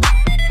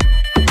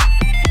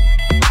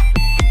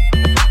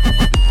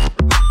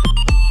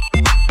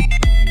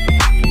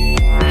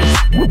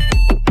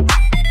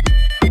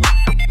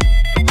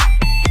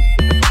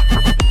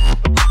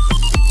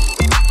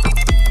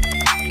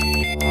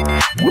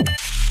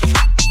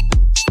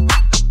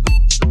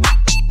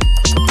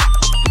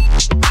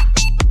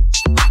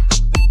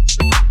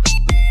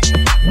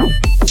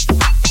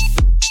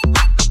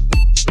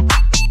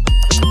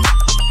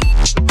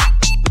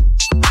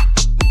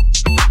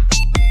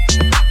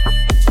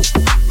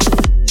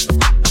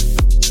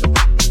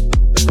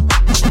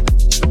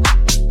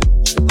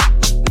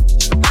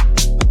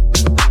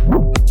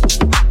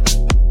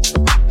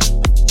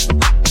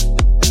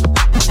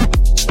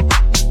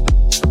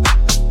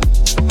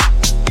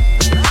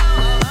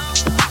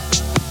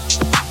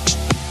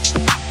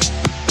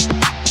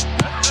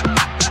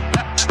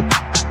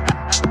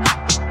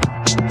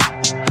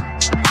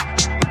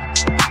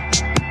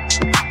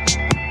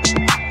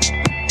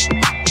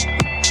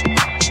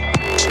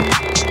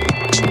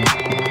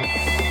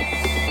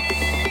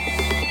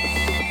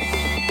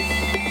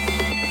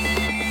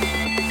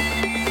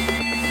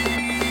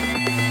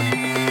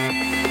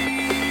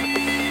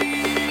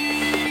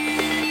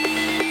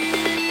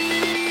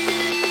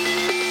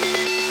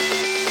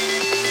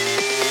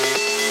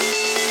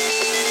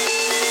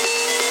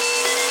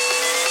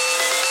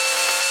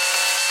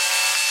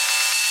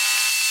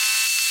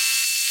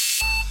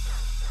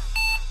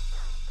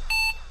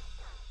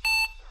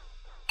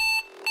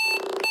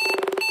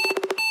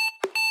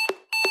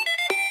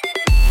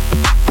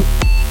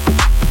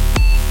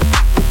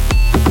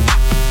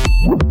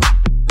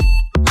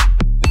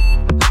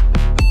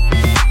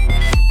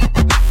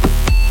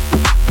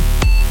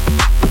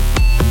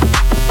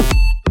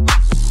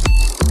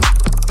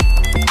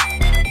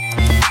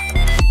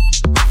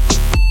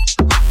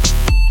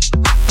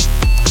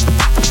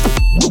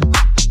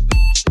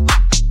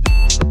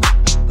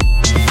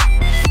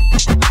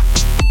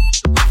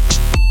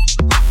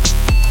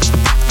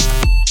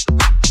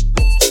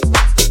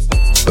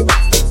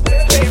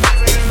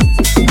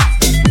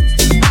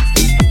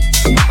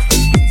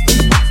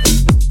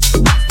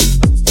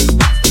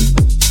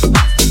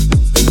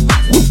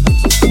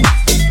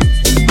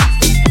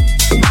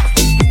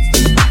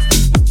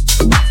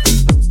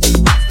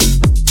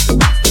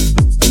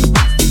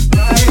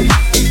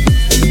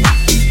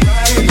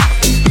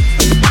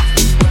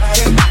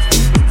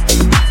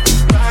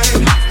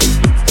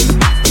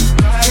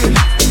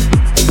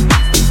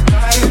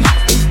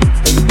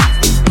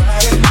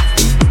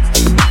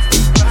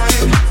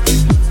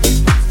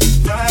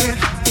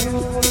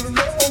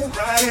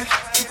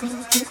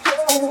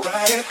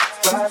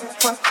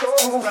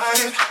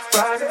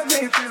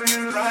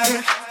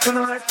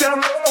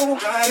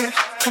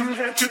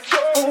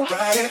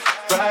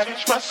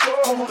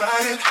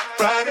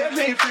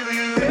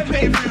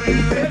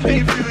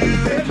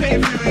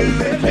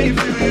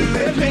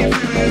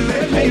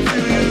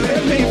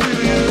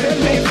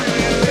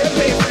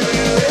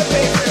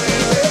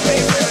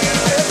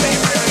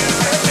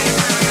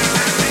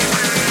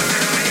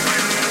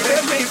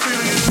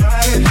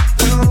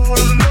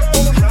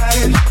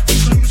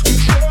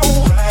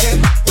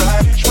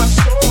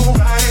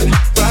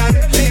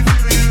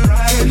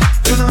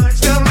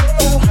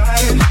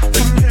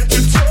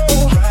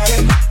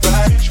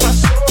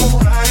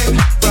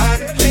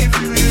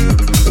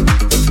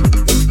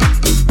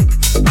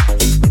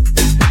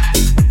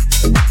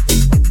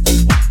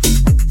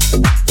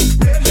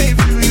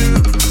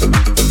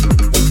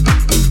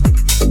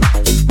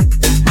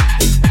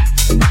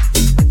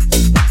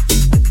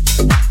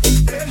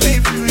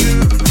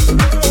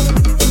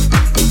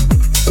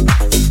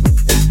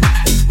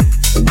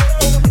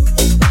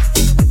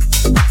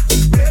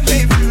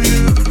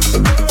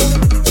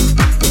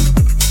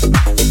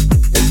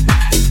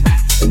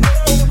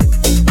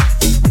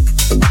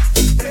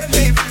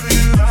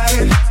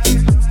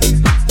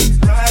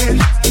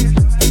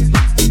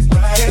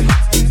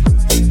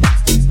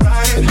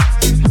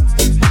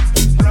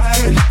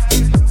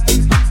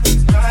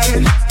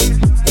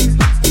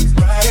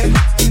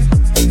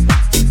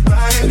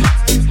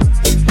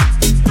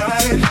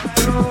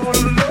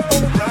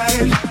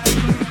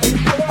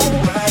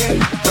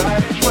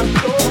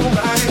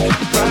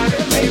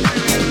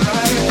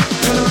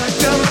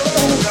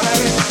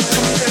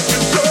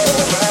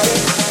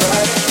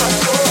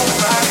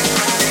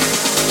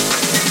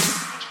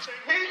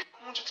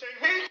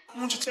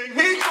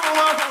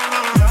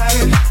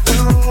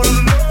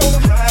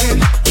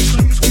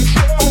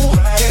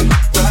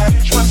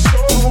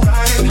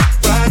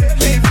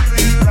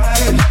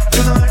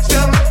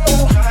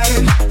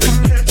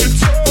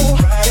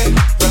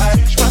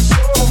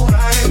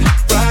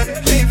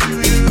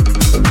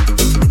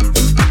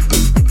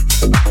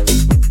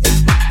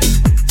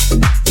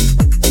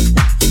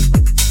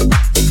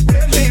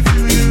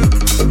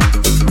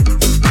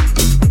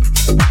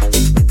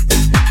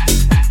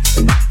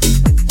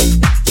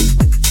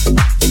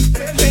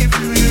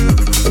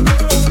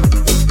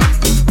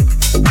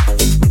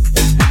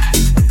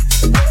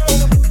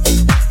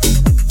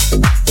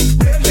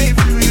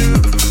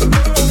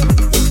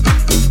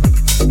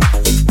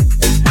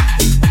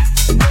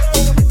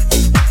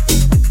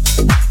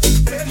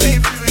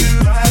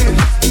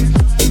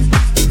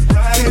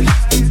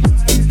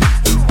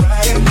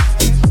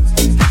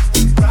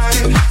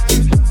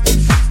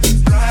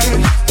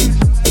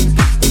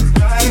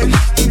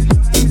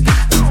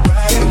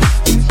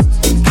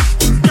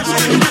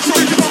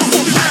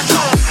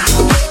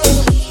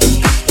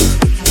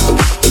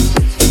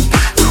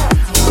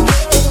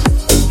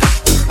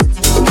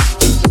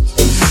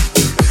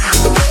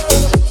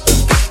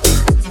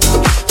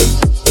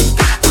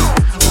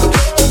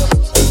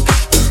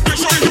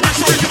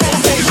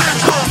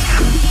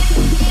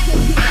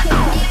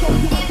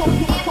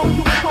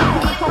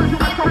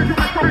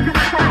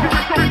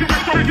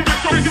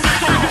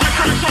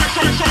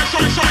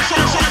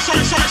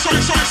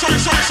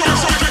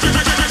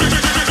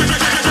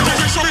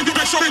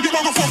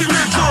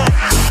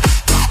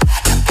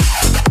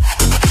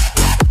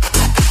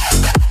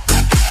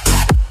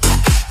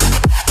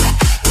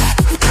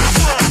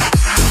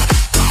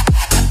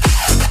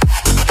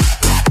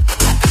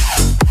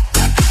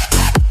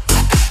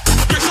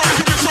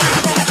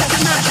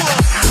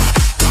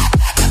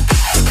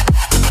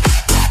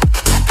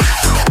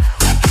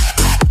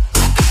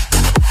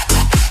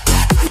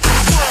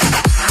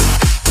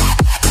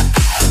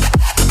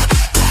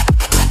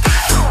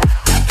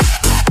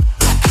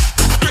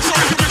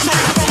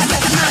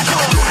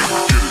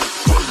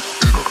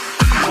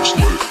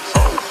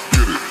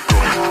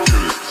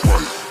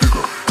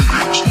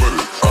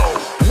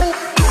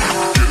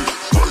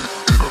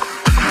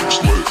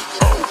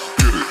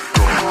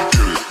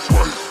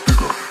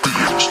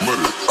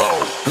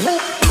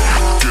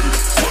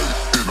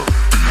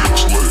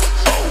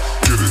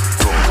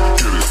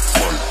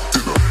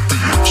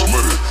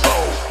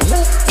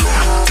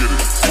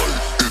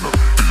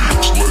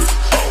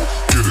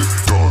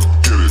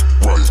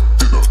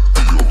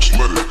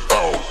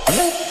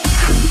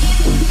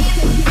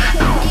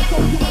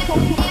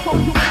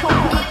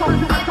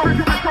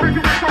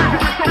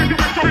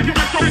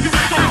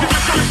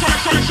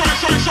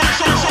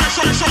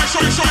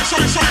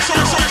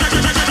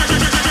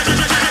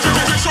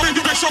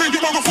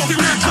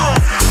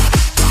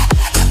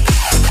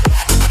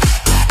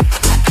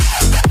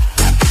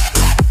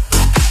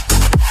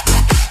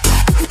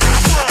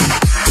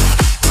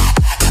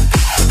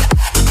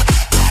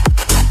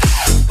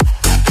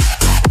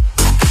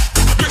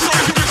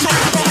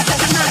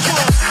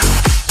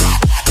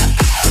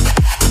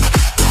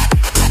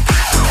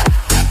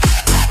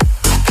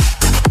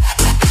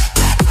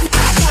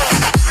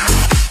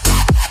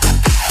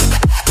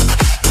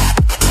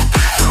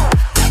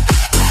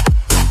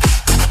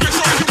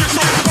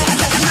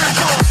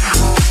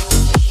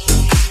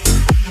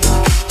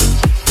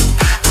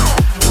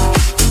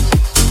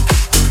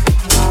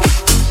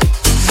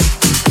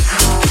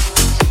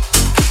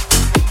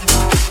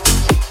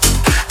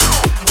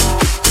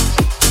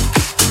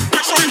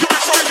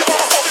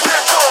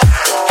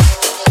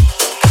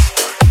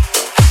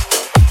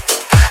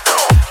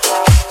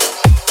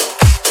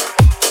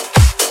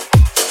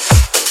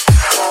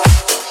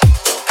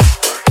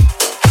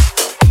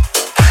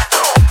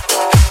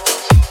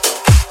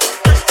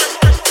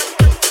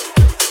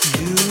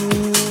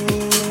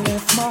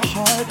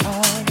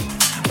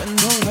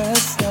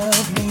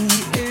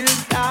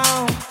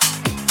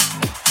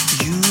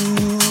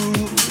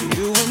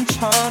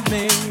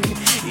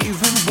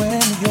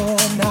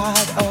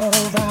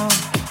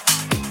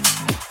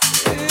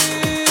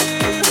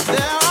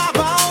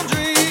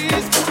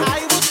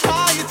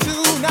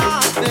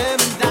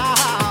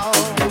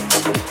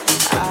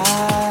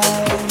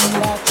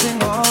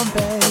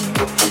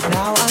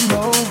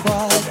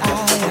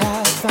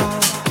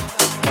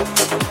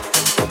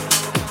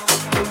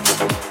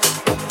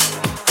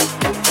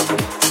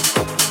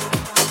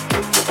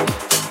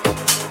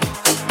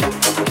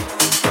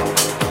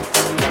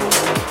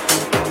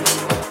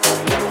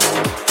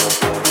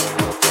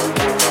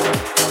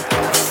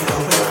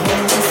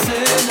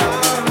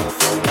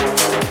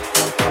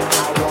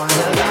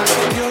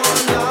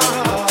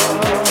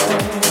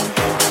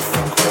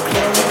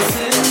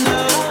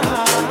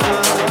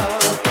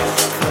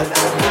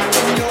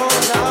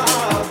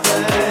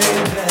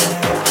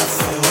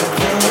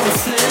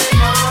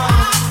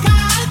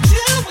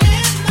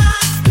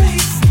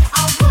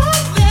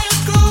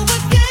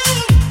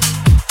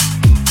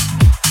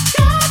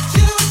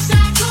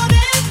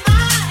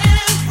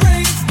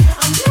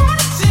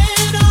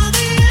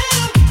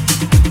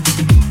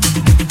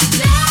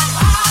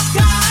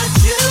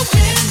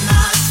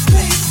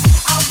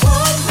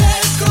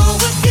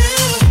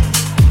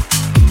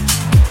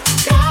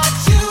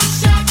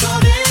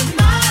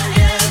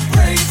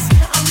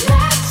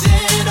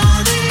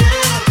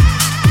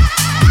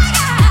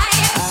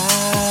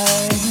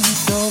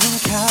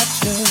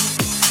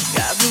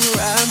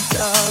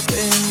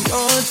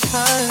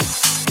 hurt.